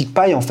de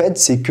MysticPy, en fait,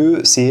 c'est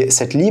que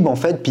cette lib, en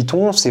fait,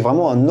 Python, c'est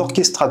vraiment un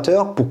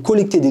orchestrateur pour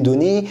collecter des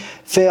données,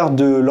 faire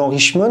de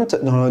l'enrichissement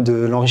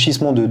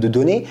de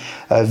données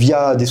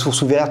via des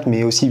sources ouvertes,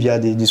 mais aussi via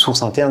des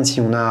sources internes si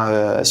on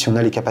a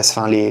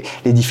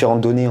les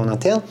différentes données en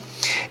interne.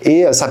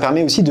 Et ça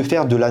permet aussi de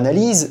faire de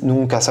l'analyse,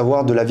 donc à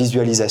savoir de la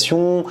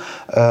visualisation.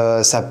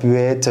 Ça peut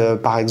être,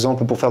 par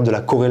exemple, pour faire de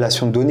la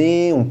corrélation de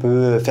données, on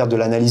peut faire de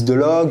l'analyse de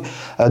log.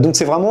 Donc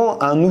c'est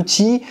vraiment un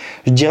outil,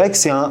 je dirais que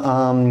c'est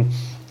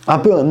un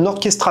peu un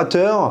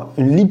orchestrateur,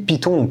 une lib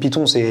Python. Donc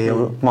Python, c'est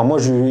moi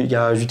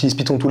j'utilise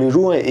Python tous les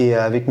jours et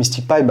avec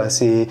MysticPy,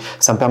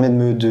 ça me permet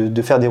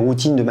de faire des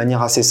routines de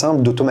manière assez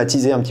simple,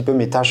 d'automatiser un petit peu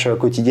mes tâches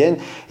quotidiennes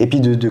et puis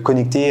de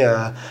connecter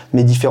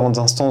mes différentes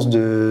instances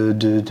de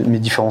mes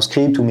différents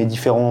scripts ou mes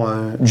différents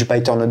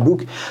Jupyter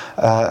Notebook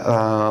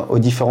aux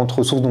différentes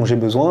ressources dont j'ai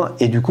besoin.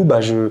 Et du coup,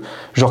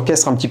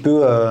 j'orchestre un petit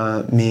peu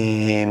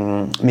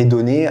mes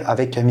données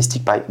avec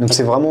MysticPy. Donc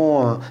c'est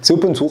vraiment c'est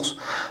open source.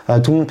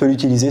 Tout le monde peut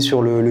l'utiliser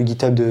sur le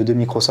GitHub de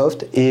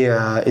Microsoft et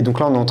donc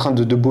là on est en train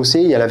de bosser.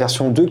 Il y a la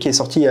version 2 qui est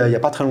sortie il n'y a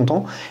pas très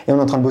longtemps et on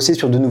est en train de bosser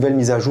sur de nouvelles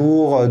mises à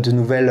jour, de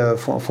nouvelles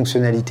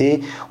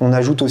fonctionnalités. On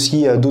ajoute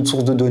aussi d'autres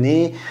sources de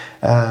données.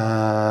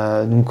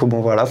 Donc bon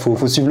voilà,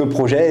 faut suivre le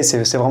projet et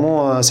c'est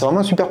vraiment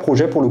un super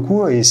projet pour le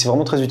coup et c'est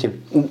vraiment très utile.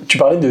 Tu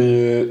parlais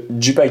de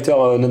Jupyter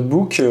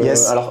Notebook.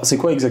 Yes. Alors c'est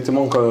quoi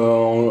exactement,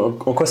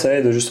 en quoi ça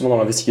aide justement dans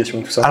l'investigation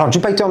et tout ça? Alors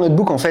Jupyter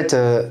Notebook en fait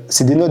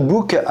c'est des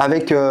notebooks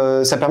avec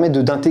ça permet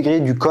d'intégrer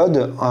du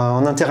code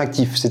en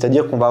interactif,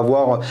 c'est-à-dire qu'on va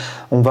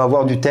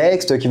avoir du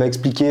texte qui va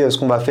expliquer ce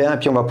qu'on va faire et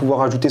puis on va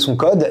pouvoir ajouter son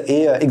code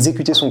et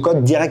exécuter son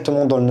code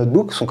directement dans le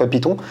notebook, son code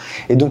Python.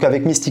 Et donc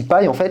avec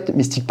MysticPy en fait,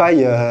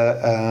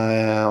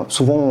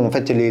 souvent en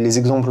fait les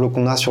exemples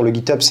qu'on a sur le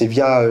GitHub c'est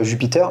via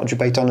Jupyter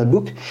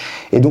Notebook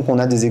et donc on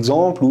a des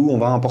exemples où on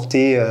va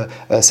importer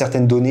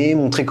certaines données,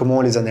 montrer comment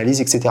on les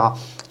analyse, etc.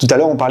 Tout à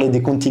l'heure on parlait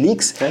des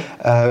quantileaks.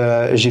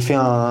 J'ai fait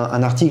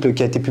un article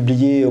qui a été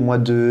publié au mois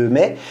de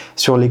mai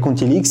sur les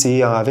quantileaks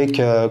et avec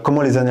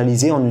comment les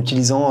analyser en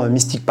utilisant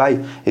MysticPy.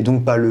 Et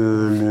donc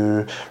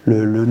le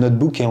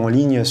notebook est en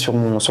ligne sur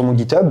mon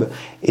GitHub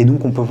et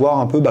donc on peut voir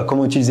un peu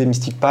comment utiliser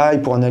MysticPy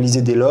pour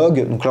analyser des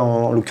logs, donc là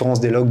en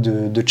l'occurrence des logs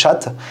de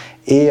chat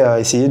et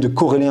essayer de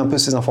corréler un peu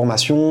ces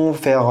informations,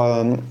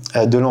 faire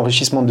de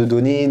l'enrichissement de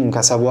données, donc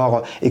à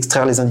savoir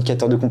extraire les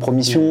indicateurs de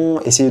compromission,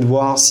 essayer de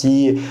voir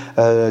si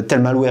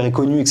tel malware est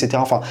connu, etc.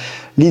 Enfin,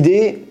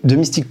 l'idée de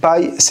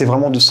MysticPy, c'est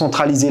vraiment de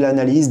centraliser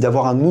l'analyse,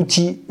 d'avoir un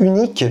outil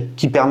unique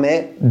qui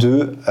permet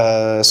de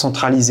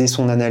centraliser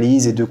son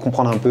analyse et de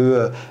comprendre un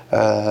peu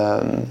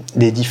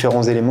les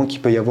différents éléments qu'il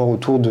peut y avoir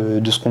autour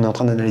de ce qu'on est en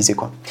train d'analyser,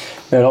 quoi.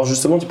 Mais alors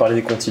justement, tu parlais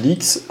des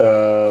quantileaks,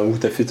 où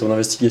tu as fait ton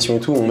investigation et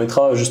tout. On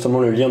mettra justement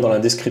le lien dans la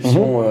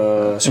description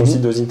sur le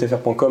site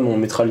d'osintfr.com. On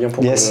mettra le lien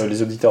pour que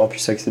les auditeurs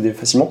puissent accéder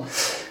facilement.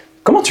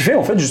 Comment tu fais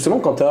en fait justement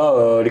quand tu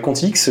as les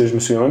quantileaks? Je me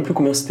souviens même plus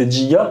combien c'était de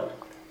gigas,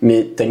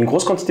 mais tu as une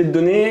grosse quantité de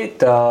données,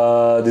 tu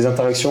as des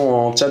interactions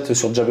en chat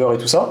sur Jabber et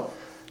tout ça.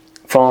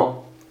 Enfin,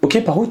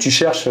 ok, par où tu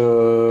cherches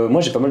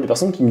Moi j'ai pas mal de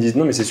personnes qui me disent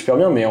non mais c'est super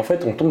bien, mais en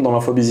fait on tombe dans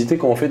l'infobésité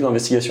quand on fait de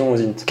l'investigation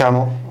OSINT.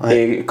 Carrément. Ouais.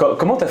 Et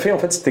comment t'as fait en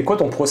fait? C'était quoi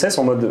ton process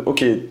en mode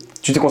ok,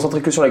 tu t'es concentré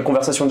que sur les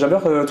conversations de Jabber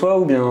toi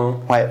ou bien?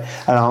 Ouais,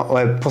 alors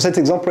pour cet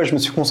exemple je me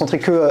suis concentré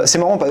que... C'est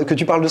marrant que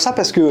tu parles de ça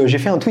parce que j'ai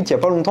fait un tweet il y a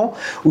pas longtemps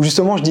où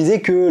justement je disais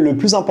que le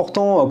plus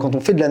important quand on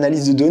fait de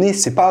l'analyse de données,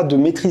 c'est pas de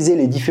maîtriser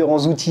les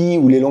différents outils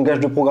ou les langages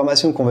de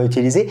programmation qu'on va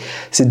utiliser,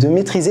 c'est de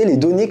maîtriser les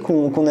données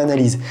qu'on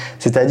analyse.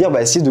 C'est-à-dire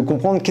essayer de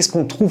comprendre qu'est-ce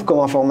qu'on trouve comme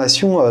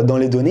information dans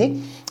les données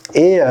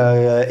et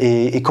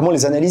comment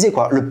les analyser,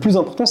 quoi. Le plus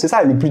important c'est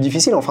ça et le plus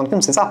difficile en fin de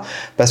compte c'est ça,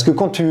 parce que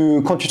quand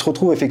tu te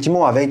retrouves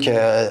effectivement avec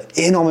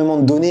énormément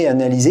de données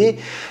analysées,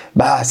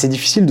 c'est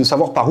difficile de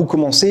savoir par où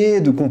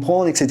commencer, de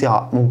comprendre, etc.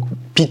 Donc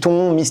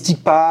Python,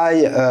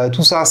 MysticPy,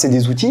 tout ça c'est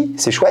des outils,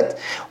 c'est chouette.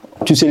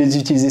 Tu sais les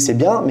utiliser, c'est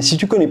bien, mais si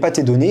tu connais pas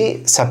tes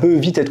données, ça peut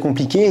vite être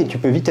compliqué et tu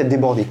peux vite être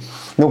débordé.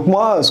 Donc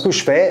moi, ce que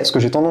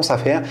j'ai tendance à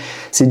faire,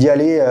 c'est d'y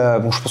aller,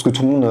 je pense que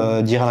tout le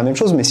monde dirait la même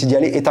chose, mais c'est d'y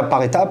aller étape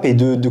par étape et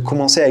de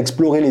commencer à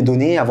explorer les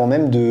données avant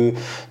même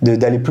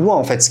d'aller plus loin.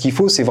 En fait, ce qu'il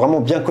faut, c'est vraiment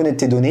bien connaître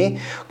tes données,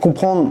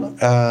 comprendre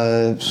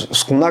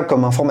ce qu'on a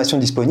comme information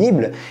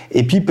disponible,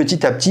 et puis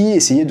petit à petit,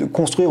 essayer de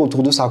construire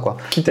autour de ça, quoi.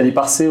 Quitte à les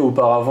parcer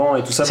aupalement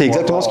et tout ça. C'est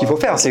exactement ce qu'il faut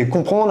faire, c'est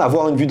comprendre,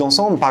 avoir une vue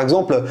d'ensemble. Par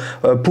exemple,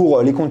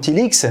 pour les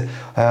quantileaks,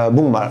 là,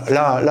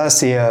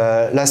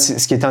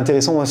 ce qui était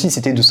intéressant aussi,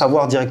 c'était de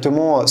savoir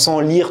directement,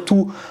 sans lire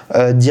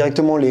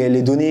directement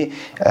les données,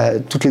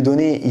 toutes les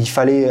données, tu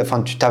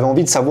avais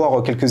envie de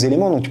savoir quelques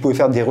éléments, donc tu pouvais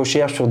faire des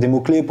recherches sur des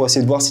mots-clés pour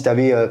essayer de voir si tu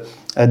avais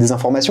des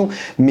informations.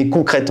 Mais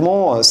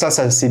concrètement, ça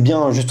c'est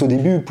bien juste au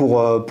début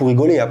pour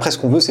rigoler. Après, ce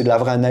qu'on veut, c'est de la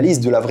vraie analyse,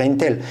 de la vraie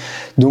intel.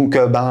 Donc,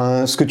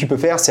 ce que tu peux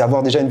faire, c'est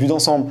avoir déjà une vue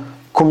d'ensemble.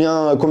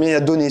 Combien il y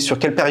a de données, sur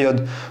quelle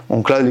période.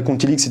 Donc là, les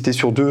quantileaks, c'était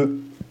sur 2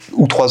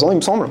 ou 3 ans, il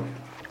me semble.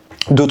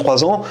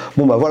 2-3 ans,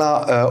 bon bah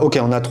voilà, ok,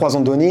 on a 3 ans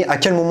de données, à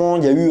quel moment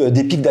il y a eu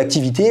des pics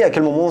d'activité, à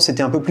quel moment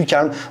c'était un peu plus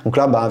calme. Donc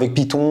là, bah, avec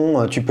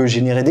Python, tu peux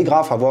générer des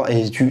graphes,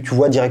 et tu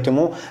vois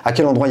directement à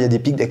quel endroit il y a des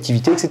pics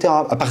d'activité, etc.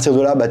 À partir de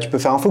là, bah, tu peux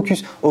faire un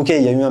focus. Ok,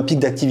 il y a eu un pic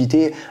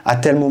d'activité à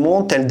tel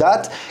moment, telle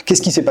date,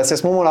 qu'est-ce qui s'est passé à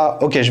ce moment-là?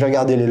 Ok, je vais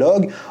regarder les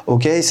logs,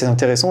 ok, c'est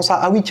intéressant ça.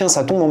 Ah oui, tiens,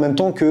 ça tombe en même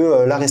temps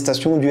que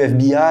l'arrestation du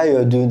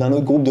FBI, d'un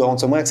autre groupe de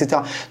ransomware,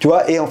 etc. Tu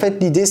vois, et en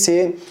fait, l'idée,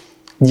 c'est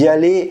d'y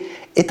aller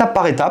étape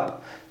par étape,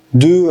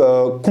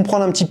 de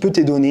comprendre un petit peu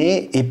tes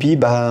données et puis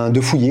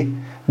de fouiller,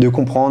 de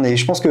comprendre. Et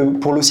je pense que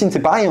pour l'OSINT, c'est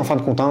pareil en fin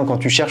de compte. Quand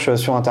tu cherches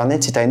sur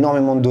Internet, si tu as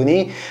énormément de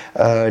données,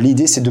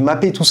 l'idée c'est de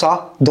mapper tout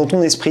ça dans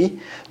ton esprit,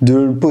 de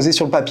le poser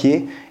sur le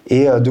papier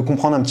et de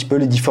comprendre un petit peu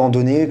les différentes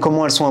données,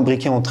 comment elles sont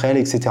imbriquées entre elles,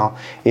 etc.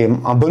 Et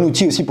un bon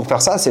outil aussi pour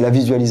faire ça, c'est la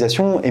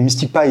visualisation. Et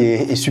Mystic Py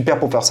est super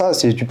pour faire ça.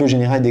 Tu peux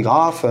générer des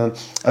graphes,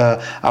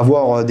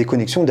 avoir des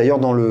connexions. D'ailleurs,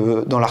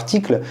 dans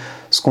l'article,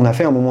 ce qu'on a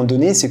fait à un moment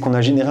donné, c'est qu'on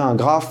a généré un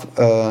graphe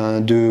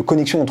de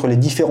connexion entre les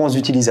différents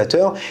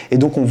utilisateurs. Et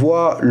donc, on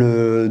voit,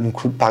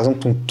 par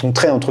exemple, ton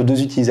trait entre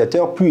deux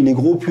utilisateurs, plus il est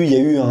gros, plus il y a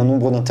eu un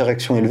nombre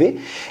d'interactions élevé.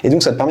 Et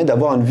donc, ça te permet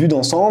d'avoir une vue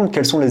d'ensemble.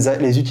 Quels sont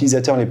les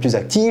utilisateurs les plus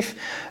actifs,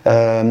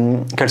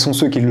 quels sont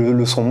ceux qui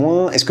le sont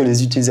moins, est-ce que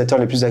les utilisateurs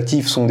les plus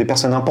actifs sont des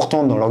personnes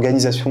importantes dans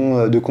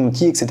l'organisation de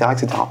Conti, etc.,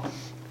 etc.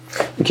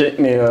 Ok,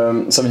 mais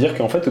ça veut dire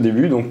qu'en fait, au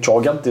début, donc, tu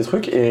regardes tes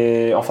trucs,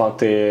 tes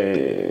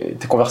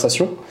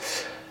conversations,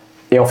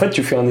 et en fait,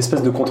 tu fais un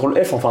espèce de contrôle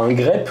F, enfin un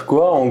grep,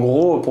 quoi, en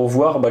gros, pour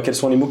voir quels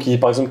sont les mots qui,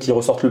 par exemple, qui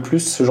ressortent le plus,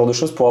 ce genre de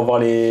choses, pour avoir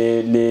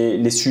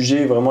les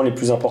sujets vraiment les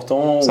plus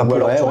importants. Ou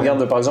alors tu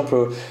regardes, par exemple,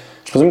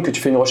 je présume que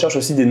tu fais une recherche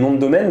aussi des noms de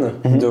domaine,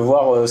 de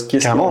voir ce qui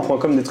est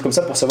 .com, des trucs comme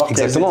ça, pour savoir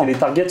quels étaient les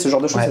targets, ce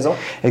genre de choses, c'est ça?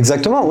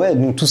 Exactement, ouais.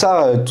 Donc tout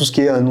ça, tout ce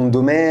qui est nom de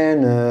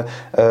domaine,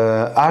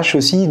 hash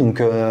aussi,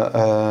 donc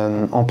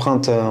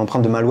empreinte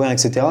de malware,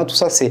 etc. Tout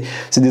ça, c'est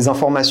des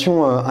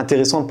informations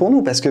intéressantes pour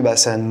nous parce que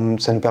ça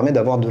nous permet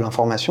d'avoir de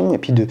l'information et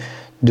puis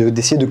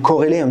d'essayer de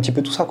corréler un petit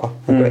peu tout ça, quoi.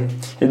 Donc, ouais.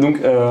 Et donc,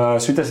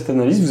 suite à cette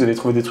analyse, vous avez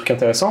trouvé des trucs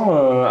intéressants,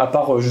 à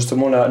part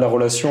justement la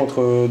relation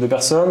entre deux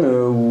personnes,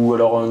 ou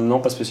alors non,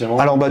 pas spécialement?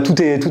 Alors,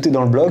 tout est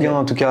dans le blog,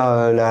 en tout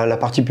cas la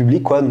partie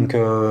publique, quoi. Donc,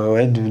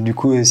 ouais, du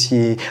coup,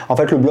 en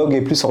fait, le blog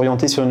est plus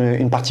orienté sur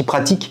une partie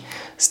pratique,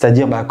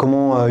 c'est-à-dire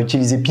comment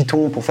utiliser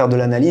Python pour faire de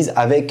l'analyse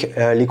avec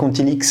les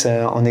Contilix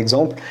en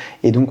exemple.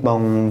 Et donc,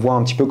 on voit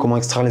un petit peu comment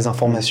extraire les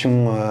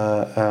informations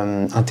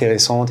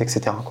intéressantes,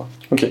 etc., quoi.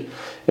 Ok.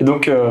 Et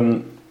donc,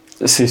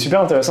 c'est super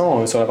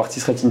intéressant sur la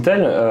partie Threat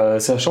Intel,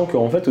 sachant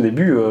qu'en fait au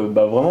début,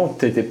 vraiment,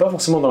 tu n'étais pas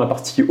forcément dans la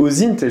partie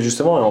OSINT, et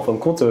justement, et en fin de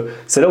compte,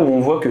 c'est là où on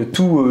voit que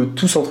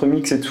tout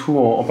s'entremixe et tout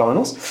en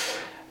permanence.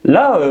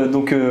 Là,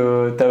 tu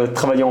as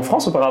travaillé en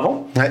France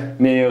auparavant, ouais.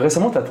 Mais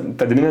récemment,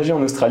 tu as déménagé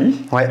en Australie,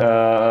 ouais.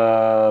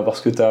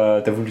 Parce que tu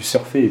as voulu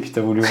surfer et puis tu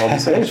as voulu voir du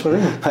soleil, je présume.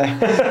 Ouais.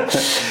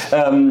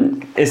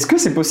 Est-ce que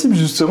c'est possible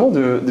justement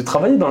de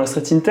travailler dans la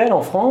Threat Intel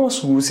en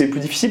France, ou c'est plus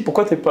difficile?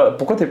 Pourquoi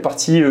t'es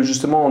parti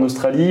justement en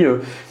Australie?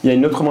 Il y a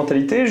une autre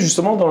mentalité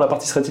justement dans la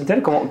partie Threat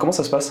Intel? Comment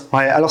ça se passe?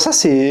 Ouais, alors ça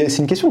c'est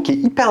une question qui est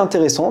hyper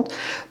intéressante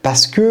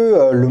parce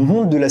que le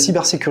monde de la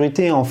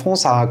cybersécurité en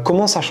France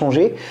commence à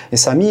changer et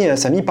ça a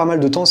mis pas mal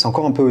de temps. C'est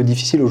encore un peu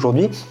difficile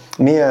aujourd'hui,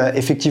 mais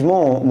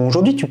effectivement,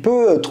 aujourd'hui, tu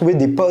peux trouver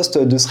des postes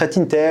de Threat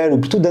Intel ou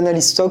plutôt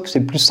d'analyse SOC, c'est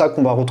plus ça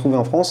qu'on va retrouver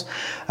en France,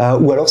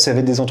 ou alors c'est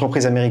avec des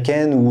entreprises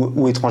américaines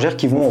ou étrangères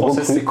qui vont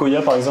recruter.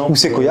 Sequoia par exemple. Ou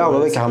Sequoia,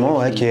 ouais, carrément,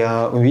 ouais,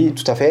 oui,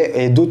 tout à fait,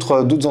 et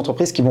d'autres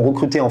entreprises qui vont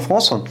recruter en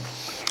France.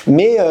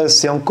 Mais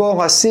c'est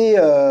encore assez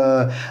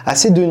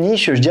de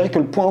niche. Je dirais que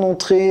le point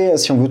d'entrée,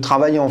 si on veut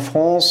travailler en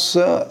France,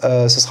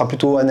 ce sera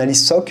plutôt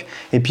analyse SOC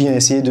et puis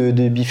essayer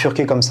de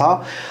bifurquer comme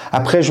ça.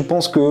 Après, je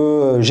pense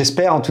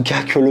j'espère en tout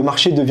cas que le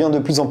marché devient de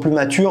plus en plus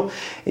mature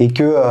et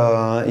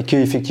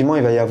qu'effectivement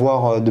il va y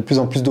avoir de plus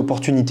en plus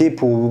d'opportunités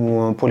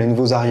pour les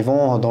nouveaux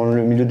arrivants dans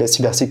le milieu de la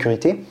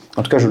cybersécurité.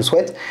 En tout cas, je le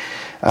souhaite.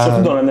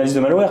 Surtout dans l'analyse de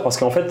malware, parce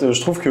qu'en fait, je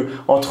trouve que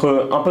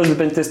entre un poste de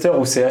pentester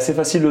où c'est assez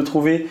facile de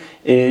trouver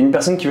et une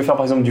personne qui veut faire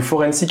par exemple du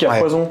forensic à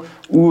foison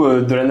ou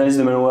de l'analyse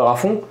de malware à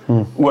fond,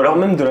 ou alors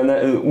même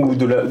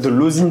de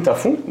l'OSINT à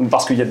fond,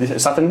 parce qu'il y a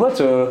certaines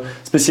boîtes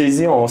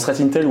spécialisées en threat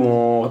intel ou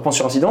en réponse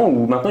sur incident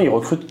où maintenant ils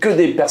recrutent que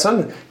des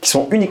personnes qui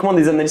sont uniquement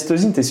des analystes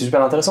OSINT et c'est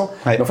super intéressant.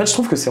 Ouais. Mais en fait, je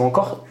trouve que c'est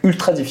encore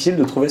ultra difficile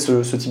de trouver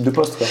ce type de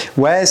poste, quoi.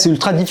 Ouais, c'est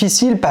ultra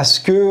difficile parce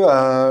que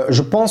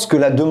je pense que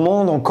la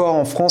demande encore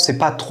en France n'est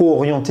pas trop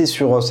orientée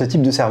sur ce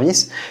type de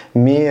service,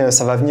 mais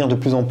ça va venir de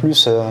plus en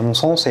plus à mon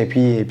sens et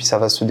puis ça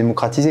va se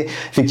démocratiser.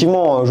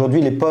 Effectivement,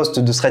 aujourd'hui les postes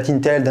de threat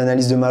intel,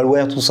 d'analyse de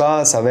malware, tout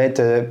ça, ça va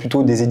être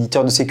plutôt des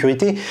éditeurs de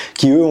sécurité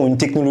qui eux ont une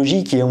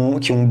technologie, qui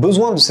ont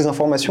besoin de ces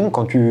informations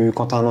quand tu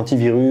as un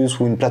antivirus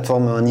ou une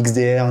plateforme, un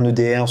XDR, un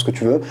EDR, ce que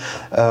tu veux,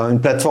 une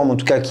plateforme en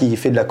tout cas qui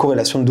fait de la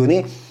corrélation de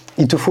données.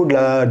 Il te faut de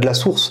la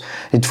source,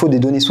 il te faut des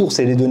données sources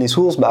et les données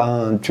sources,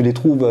 tu les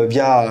trouves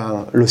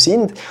via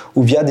l'OSINT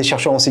ou via des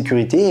chercheurs en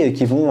sécurité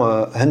qui vont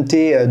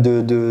hunter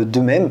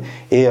d'eux-mêmes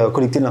et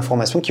collecter de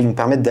l'information qui vont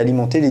permettre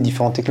d'alimenter les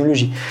différentes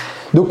technologies.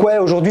 Donc ouais,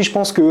 aujourd'hui je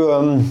pense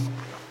que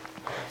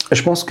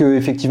Je pense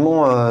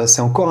qu'effectivement,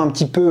 c'est encore un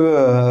petit peu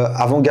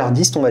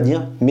avant-gardiste, on va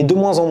dire, mais de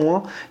moins en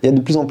moins. Il y a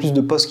de plus en plus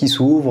de postes qui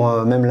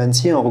s'ouvrent, même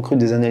l'ANSSI recrute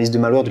des analystes de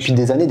malware depuis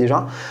des années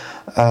déjà.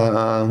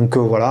 Donc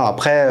voilà,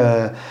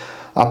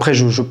 après,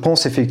 je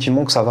pense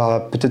effectivement que ça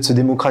va peut-être se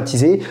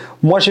démocratiser.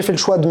 Moi, j'ai fait le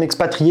choix de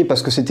m'expatrier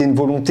parce que c'était une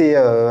volonté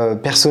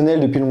personnelle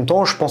depuis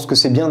longtemps. Je pense que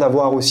c'est bien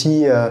d'avoir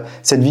aussi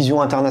cette vision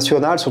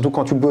internationale, surtout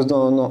quand tu bosses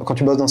quand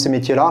tu bosses dans ces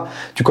métiers-là.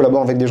 Tu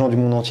collabores avec des gens du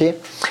monde entier.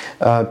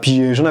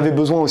 Puis j'en avais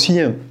besoin aussi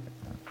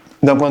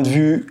d'un point de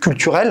vue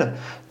culturel,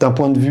 d'un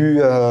point de vue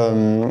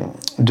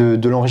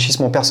de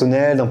l'enrichissement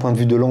personnel, d'un point de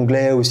vue de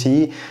l'anglais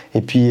aussi.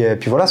 Et puis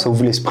voilà, ça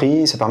ouvre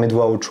l'esprit, ça permet de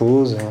voir autre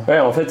chose. Ouais,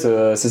 en fait,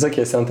 c'est ça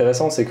qui est assez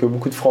intéressant, c'est que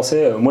beaucoup de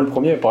Français, moi le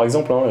premier par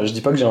exemple, je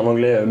dis pas que j'ai un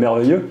anglais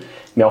merveilleux,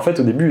 mais en fait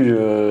au début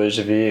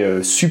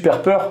j'avais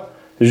super peur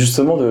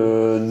justement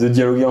de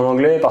dialoguer en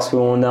anglais parce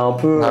qu'on a un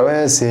peu... Ah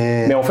ouais,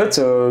 c'est... Mais en fait,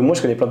 moi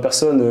je connais plein de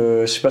personnes,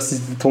 je sais pas si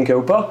c'était ton cas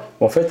ou pas,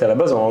 mais en fait à la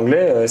base en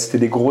anglais c'était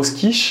des grosses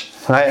quiches.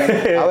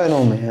 Ouais. Ah ouais,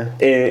 non,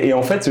 mais... Et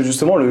en fait,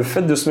 justement, le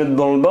fait de se mettre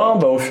dans le bain,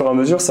 au fur et à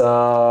mesure,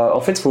 ça...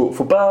 En fait, faut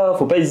pas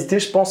hésiter,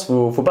 je pense,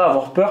 faut pas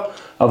avoir peur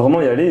à vraiment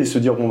y aller et se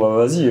dire, bon, bah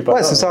vas-y.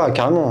 Ouais, c'est ça,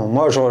 carrément.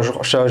 Moi,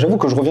 j'avoue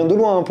que je reviens de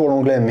loin pour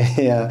l'anglais,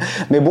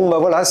 mais bon, bah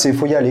voilà,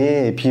 faut y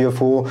aller. Et puis,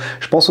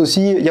 je pense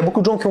aussi, il y a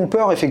beaucoup de gens qui ont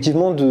peur,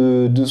 effectivement,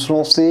 de se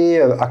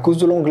lancer à cause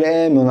de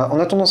l'anglais, mais on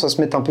a tendance à se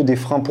mettre un peu des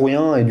freins pour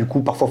rien, et du coup,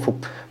 parfois,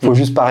 faut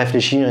juste pas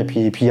réfléchir et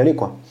puis y aller,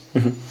 quoi.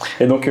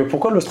 Et donc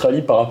pourquoi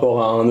l'Australie par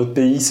rapport à un autre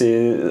pays?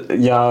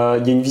 Il y a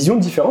une vision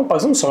différente par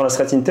exemple sur la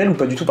threat intel ou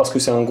pas du tout parce que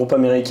c'est un groupe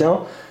américain,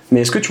 mais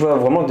est-ce que tu vois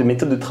vraiment des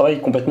méthodes de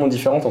travail complètement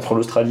différentes entre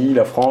l'Australie,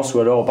 la France ou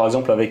alors par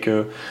exemple avec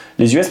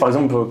les US? Par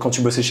exemple quand tu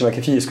bossais chez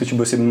McAfee, est-ce que tu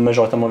bossais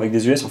majoritairement avec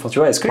des US? Enfin tu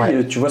vois, est-ce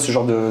que tu vois ce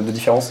genre de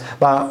différence?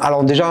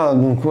 Alors déjà,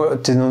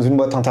 tu es dans une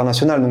boîte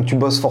internationale, donc tu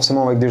bosses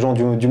forcément avec des gens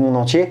du monde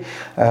entier,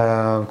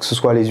 que ce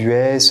soit les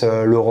US,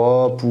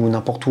 l'Europe ou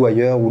n'importe où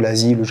ailleurs, ou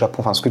l'Asie, le Japon,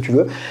 enfin ce que tu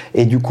veux.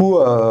 Et du coup,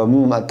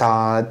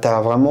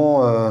 t'as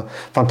vraiment,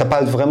 t'as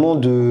pas vraiment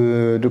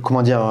de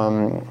comment dire.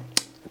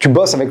 Tu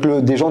bosses avec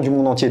des gens du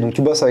monde entier, donc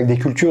tu bosses avec des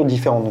cultures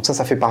différentes. Donc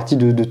ça fait partie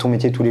de ton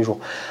métier tous les jours.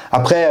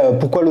 Après,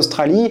 pourquoi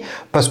l'Australie?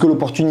 Parce que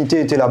l'opportunité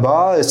était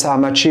là-bas, ça a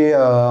matché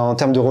en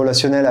termes de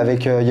relationnel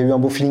avec, il y a eu un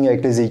beau feeling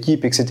avec les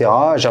équipes, etc.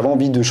 J'avais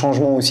envie de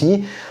changement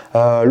aussi.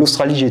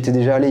 L'Australie, j'y étais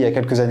déjà allé il y a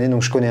quelques années,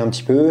 donc je connais un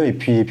petit peu. Et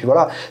puis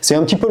voilà, c'est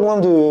un petit peu loin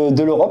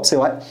de l'Europe, c'est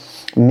vrai.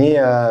 Mais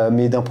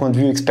d'un point de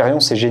vue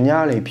expérience, c'est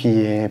génial. Et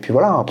puis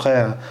voilà,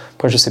 après,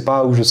 je sais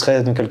pas où je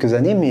serai dans quelques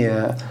années, mais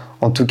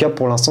en tout cas,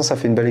 pour l'instant, ça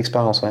fait une belle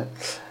expérience. Ouais.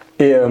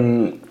 Et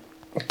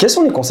quels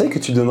sont les conseils que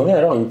tu donnerais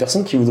alors à une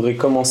personne qui voudrait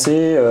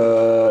commencer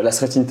la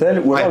threat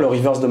intel ou alors le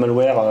reverse de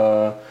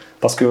malware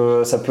parce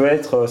que ça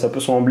peut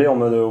sembler en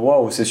mode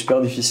waouh, c'est super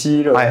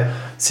difficile,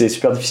 c'est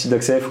super difficile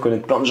d'accès, il faut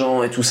connaître plein de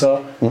gens et tout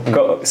ça.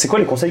 C'est quoi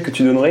les conseils que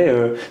tu donnerais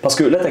parce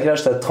que là, t'as quel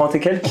âge? T'as 30 et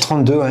quelques?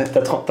 32, ouais.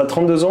 T'as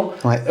 32 ans.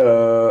 Ouais.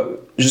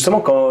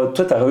 Justement, quand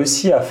toi, t'as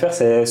réussi à faire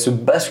ce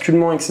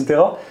basculement, etc.,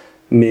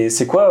 mais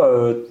c'est quoi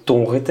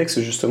ton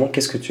rétexte justement?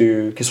 Quels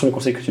sont les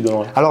conseils que tu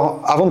donnerais?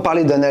 Alors, avant de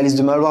parler d'analyse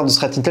de malware, de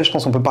threat intel, je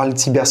pense qu'on peut parler de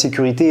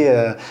cybersécurité.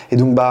 Et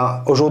donc,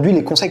 aujourd'hui,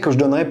 les conseils que je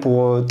donnerais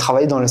pour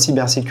travailler dans la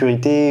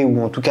cybersécurité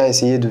ou en tout cas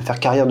essayer de faire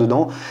carrière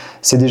dedans,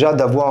 c'est déjà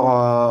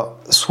d'avoir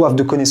soif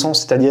de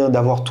connaissances, c'est-à-dire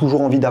d'avoir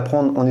toujours envie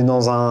d'apprendre. On est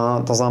dans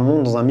un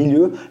monde, dans un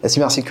milieu, la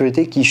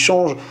cybersécurité, qui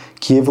change,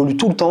 qui évolue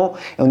tout le temps,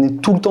 et on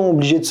est tout le temps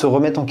obligé de se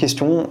remettre en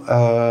question.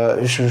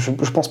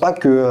 Je pense pas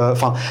que...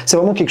 c'est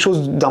vraiment quelque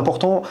chose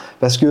d'important,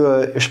 parce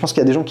que je pense qu'il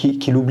y a des gens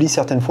qui l'oublient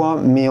certaines fois,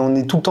 mais on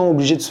est tout le temps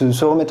obligé de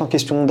se remettre en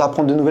question,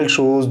 d'apprendre de nouvelles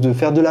choses, de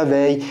faire de la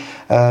veille,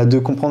 de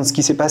comprendre ce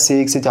qui s'est passé,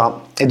 etc.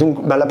 Et donc,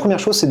 la première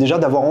chose, c'est déjà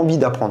d'avoir envie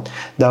d'apprendre,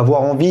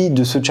 d'avoir envie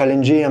de se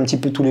challenger un petit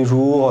peu tous les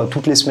jours,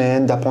 toutes les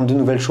semaines, d'apprendre de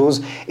nouvelles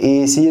choses et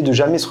essayer de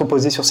jamais se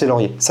reposer sur ses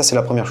lauriers. Ça, c'est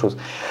la première chose.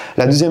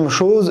 La deuxième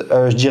chose,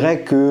 je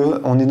dirais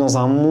qu'on est dans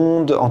un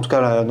monde, en tout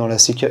cas dans la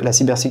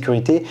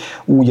cybersécurité,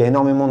 où il y a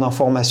énormément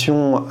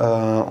d'informations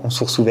en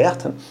source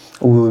ouverte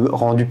ou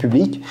rendues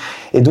publiques.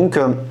 Et donc,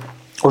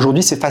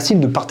 aujourd'hui, c'est facile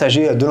de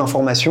partager de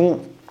l'information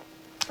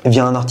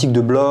via un article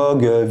de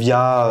blog,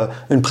 via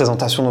une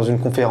présentation dans une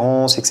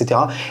conférence,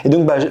 etc. Et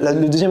donc,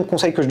 le deuxième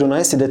conseil que je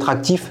donnerais, c'est d'être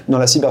actif dans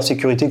la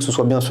cybersécurité, que ce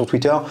soit bien sur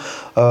Twitter,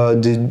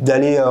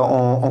 d'aller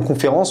en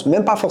conférence,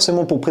 même pas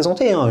forcément pour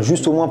présenter,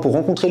 juste au moins pour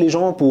rencontrer les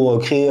gens, pour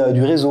créer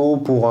du réseau,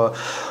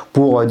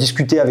 pour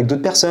discuter avec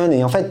d'autres personnes.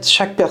 Et en fait,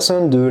 chaque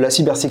personne de la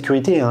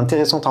cybersécurité est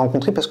intéressante à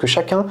rencontrer parce que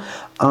chacun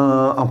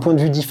a un point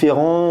de vue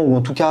différent ou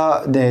en tout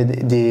cas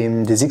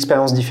des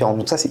expériences différentes.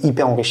 Donc ça, c'est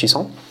hyper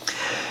enrichissant.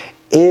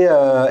 Et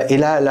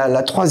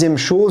la troisième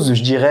chose,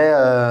 je dirais,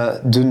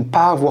 de ne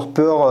pas avoir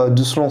peur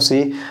de se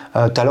lancer. Tout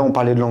à l'heure, on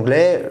parlait de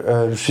l'anglais.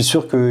 Je suis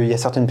sûr qu'il y a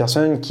certaines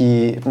personnes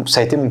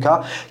ça a été mon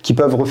cas, qui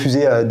peuvent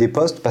refuser des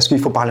postes parce qu'il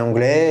faut parler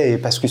anglais et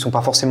parce qu'ils ne sont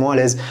pas forcément à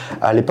l'aise.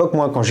 À l'époque,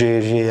 moi, quand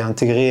j'ai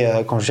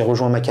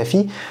rejoint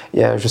McAfee,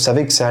 je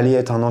savais que ça allait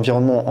être un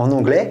environnement en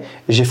anglais.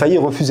 J'ai failli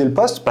refuser le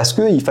poste parce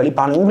qu'il fallait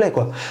parler anglais,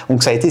 quoi.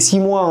 Donc ça a été 6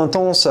 mois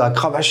intenses à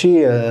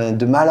cravacher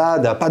de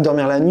malade, à pas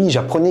dormir la nuit.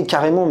 J'apprenais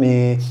carrément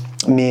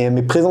mes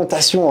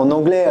présentations en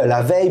anglais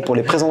la veille pour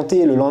les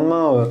présenter le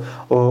lendemain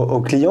aux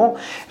clients.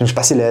 Donc, je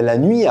passais la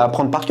nuit à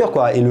apprendre par cœur,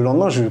 quoi. Et le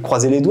lendemain, je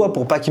croisais les doigts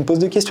pour pas qu'ils me posent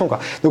de questions, quoi.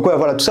 Donc ouais,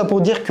 voilà, tout ça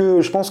pour dire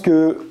que je pense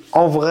que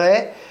en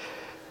vrai,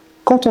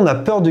 quand on a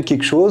peur de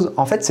quelque chose,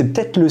 en fait, c'est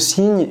peut-être le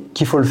signe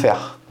qu'il faut le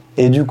faire.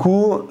 Et du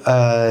coup,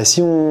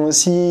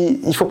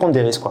 il faut prendre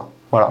des risques, quoi.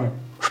 Voilà.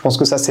 Je pense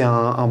que ça, c'est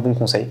un bon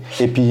conseil.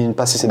 Et puis, ne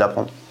pas cesser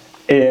d'apprendre.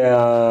 Et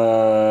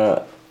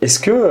est-ce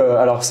que,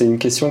 alors c'est une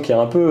question qui est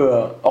un peu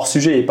hors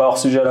sujet et pas hors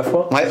sujet à la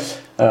fois, Ouais.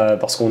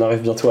 Parce qu'on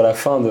arrive bientôt à la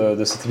fin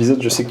de cet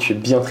épisode, je sais que tu es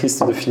bien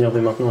triste de finir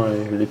dès maintenant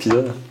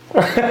l'épisode.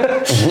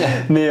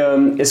 Mais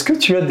est-ce que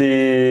tu as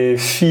des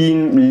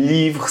films,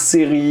 livres,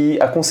 séries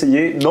à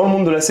conseiller dans le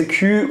monde de la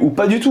sécu ou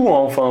pas du tout, hein,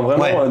 enfin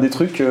vraiment des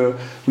trucs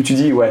où tu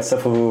dis ouais ça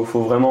faut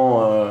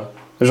vraiment,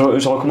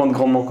 je recommande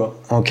grandement quoi.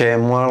 Ok,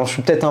 moi alors, je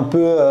suis peut-être un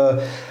peu...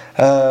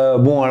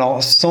 bon,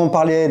 alors sans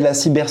parler de la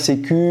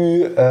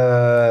cybersécu,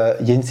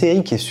 il y a une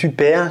série qui est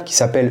super, qui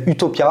s'appelle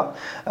Utopia,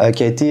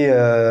 qui a été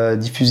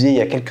diffusée il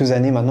y a quelques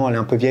années. Maintenant, elle est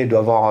un peu vieille, elle doit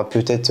avoir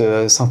peut-être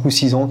 5 ou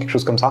 6 ans, quelque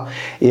chose comme ça.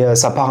 Et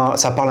ça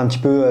parle un petit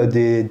peu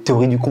des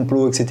théories du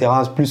complot, etc.,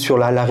 plus sur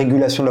la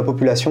régulation de la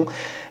population.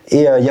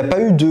 Et il n'y a pas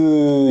eu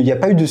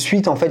de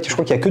suite, en fait. Je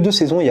crois qu'il n'y a que 2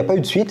 saisons, il n'y a pas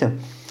eu de suite.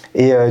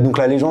 Et donc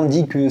la légende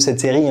dit que cette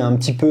série est un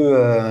petit peu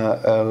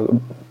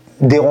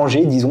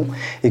dérangé, disons,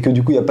 et que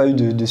du coup il n'y a pas eu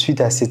de suite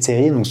à cette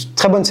série. Donc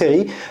très bonne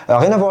série,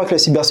 rien à voir avec la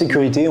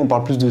cybersécurité, on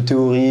parle plus de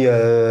théorie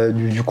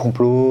du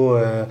complot,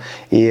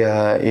 et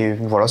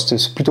voilà,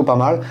 c'est plutôt pas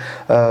mal.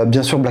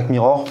 Bien sûr Black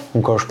Mirror,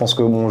 donc je pense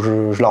que bon,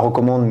 je la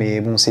recommande,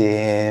 mais bon,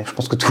 je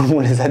pense que tout le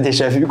monde les a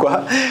déjà vus,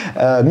 quoi.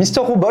 Mister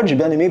Robot, j'ai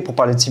bien aimé pour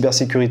parler de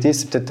cybersécurité,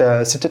 c'est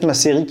peut-être ma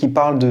série qui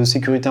parle de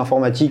sécurité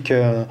informatique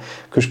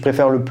que je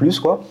préfère le plus,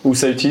 quoi. Où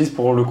ça utilise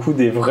pour le coup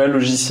des vrais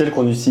logiciels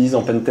qu'on utilise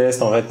en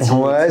pentest, en red team,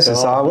 ouais, etc. c'est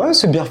ça, ouais,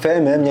 c'est bien fait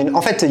même.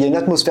 En fait, il y a une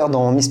atmosphère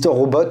dans Mister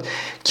Robot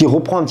qui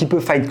reprend un petit peu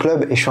Fight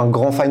Club, et je suis un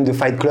grand fan de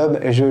Fight Club.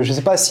 Et je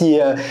sais pas si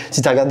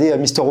tu as regardé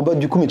Mister Robot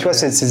du coup, mais tu vois,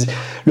 c'est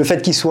le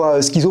fait qu'il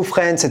soit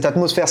schizophrène, cette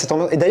atmosphère, cette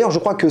ambiance. Et d'ailleurs, je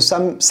crois que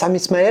Sam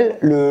Esmail,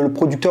 le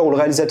producteur ou le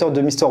réalisateur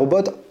de Mister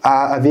Robot,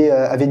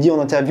 avait dit en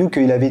interview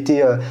qu'il avait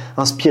été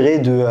inspiré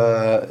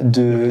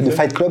de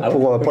Fight Club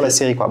pour la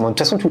série, quoi. Bon, de toute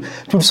façon, tu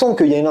le sens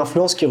qu'il y a une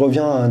influence qui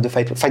revient de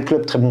Fight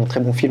Club, très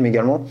bon film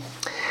également.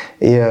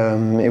 Et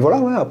voilà,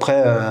 ouais,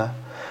 après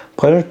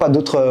pas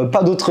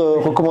d'autres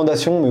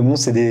recommandations, mais bon,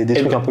 c'est des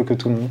trucs un peu que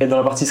tout le monde. Et dans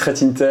la partie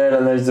threat intel,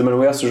 analyse de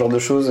malware, ce genre de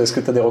choses, est-ce que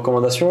tu as des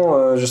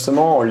recommandations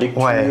justement en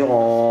lecture,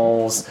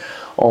 en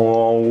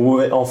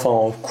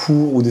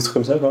cours ou des trucs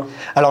comme ça, quoi?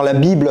 Alors la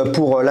Bible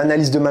pour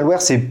l'analyse de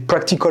malware, c'est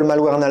Practical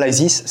Malware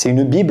Analysis, c'est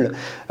une Bible.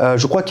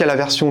 Je crois qu'il y a la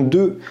version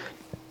 2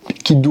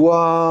 il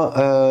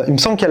me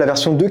semble qu'il y a la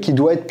version 2 qui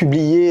doit être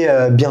publiée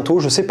bientôt,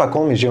 je sais pas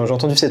quand, mais j'ai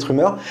entendu cette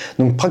rumeur.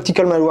 Donc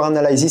Practical Malware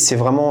Analysis, c'est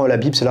vraiment la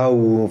Bible, c'est là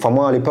où, enfin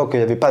moi à l'époque il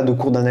n'y avait pas de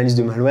cours d'analyse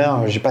de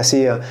malware, j'ai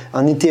passé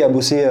un été à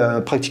bosser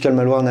Practical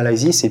Malware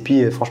Analysis, et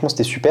puis franchement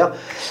c'était super.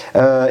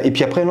 Et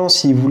puis après non,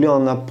 si vous voulez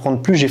en apprendre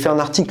plus, j'ai fait un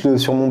article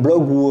sur mon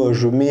blog où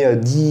je mets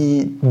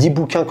 10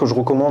 bouquins que je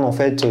recommande en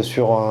fait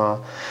sur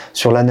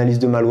l'analyse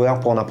de malware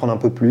pour en apprendre un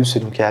peu plus, et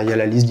donc il y a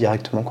la liste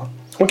directement, quoi.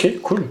 Ok,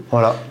 cool.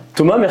 Voilà.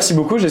 Thomas, merci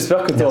beaucoup.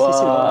 J'espère que tu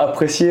auras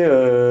apprécié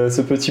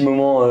ce petit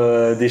moment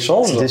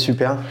d'échange. C'était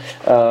super.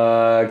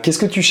 Qu'est-ce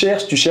que tu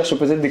cherches? Tu cherches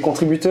peut-être des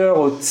contributeurs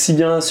aussi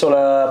bien sur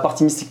la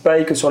partie Mystic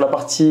Pi que sur la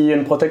partie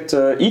Unprotect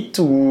It,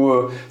 ou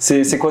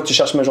c'est quoi? Tu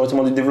cherches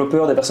majoritairement des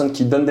développeurs, des personnes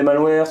qui donnent des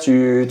malwares?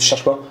 Tu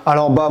cherches quoi?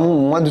 Alors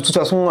moi de toute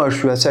façon je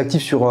suis assez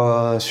actif sur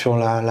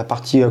la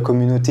partie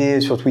communauté,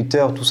 sur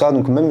Twitter, tout ça.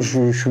 Donc même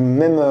je suis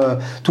même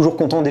toujours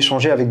content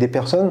d'échanger avec des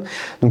personnes.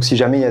 Donc si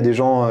jamais il y a des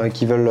gens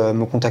qui veulent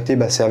me contacter,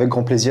 c'est avec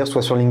grand plaisir,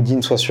 soit sur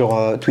LinkedIn, soit sur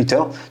Twitter,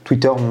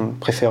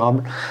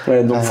 préférable.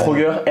 Ouais, donc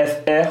Frogger,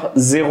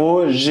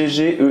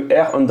 FR0GGER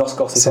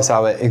 _, c'est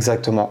ça, ouais,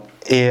 exactement.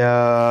 Et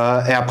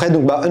après,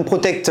 donc,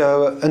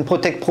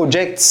 Unprotect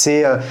Project,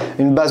 c'est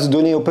une base de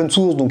données open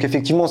source. Donc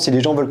effectivement, si les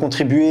gens veulent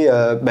contribuer,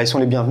 ils sont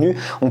les bienvenus.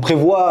 On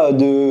prévoit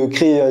de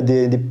créer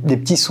des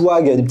petits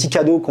swags, des petits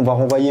cadeaux qu'on va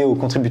renvoyer aux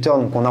contributeurs.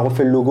 Donc on a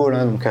refait le logo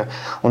là, donc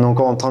on est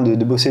encore en train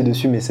de bosser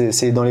dessus, mais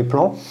c'est dans les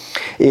plans.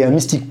 Et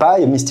Mystic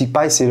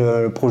Pi, c'est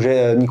le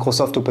projet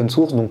Microsoft open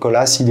source. Donc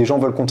là, si des gens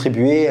veulent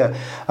contribuer,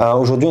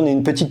 aujourd'hui on est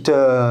un petit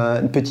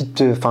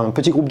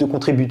groupe de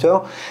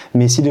contributeurs,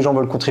 mais si des gens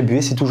veulent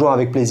contribuer, c'est toujours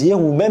avec plaisir,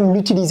 ou même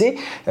l'utiliser.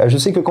 Je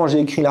sais que quand j'ai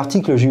écrit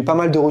l'article, j'ai eu pas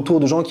mal de retours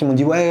de gens qui m'ont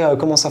dit ouais,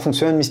 comment ça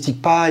fonctionne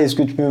Mystic Pi, est-ce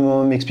que tu peux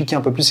m'expliquer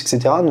un peu plus, etc.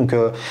 Donc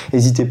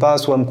n'hésitez pas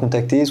soit à me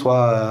contacter,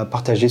 soit à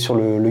partager sur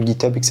le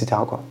GitHub, etc.,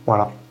 quoi.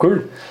 Voilà.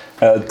 Cool.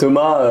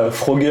 Thomas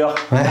Frogger,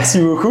 merci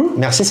beaucoup.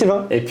 Merci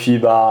Sylvain. Et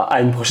puis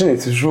à une prochaine,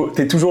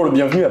 t'es toujours le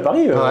bienvenu à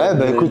Paris.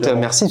 Écoute,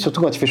 merci,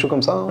 surtout quand il fait chaud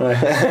comme ça. Ouais.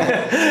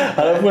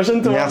 À la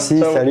prochaine Thomas. Merci,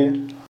 ciao.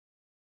 Salut.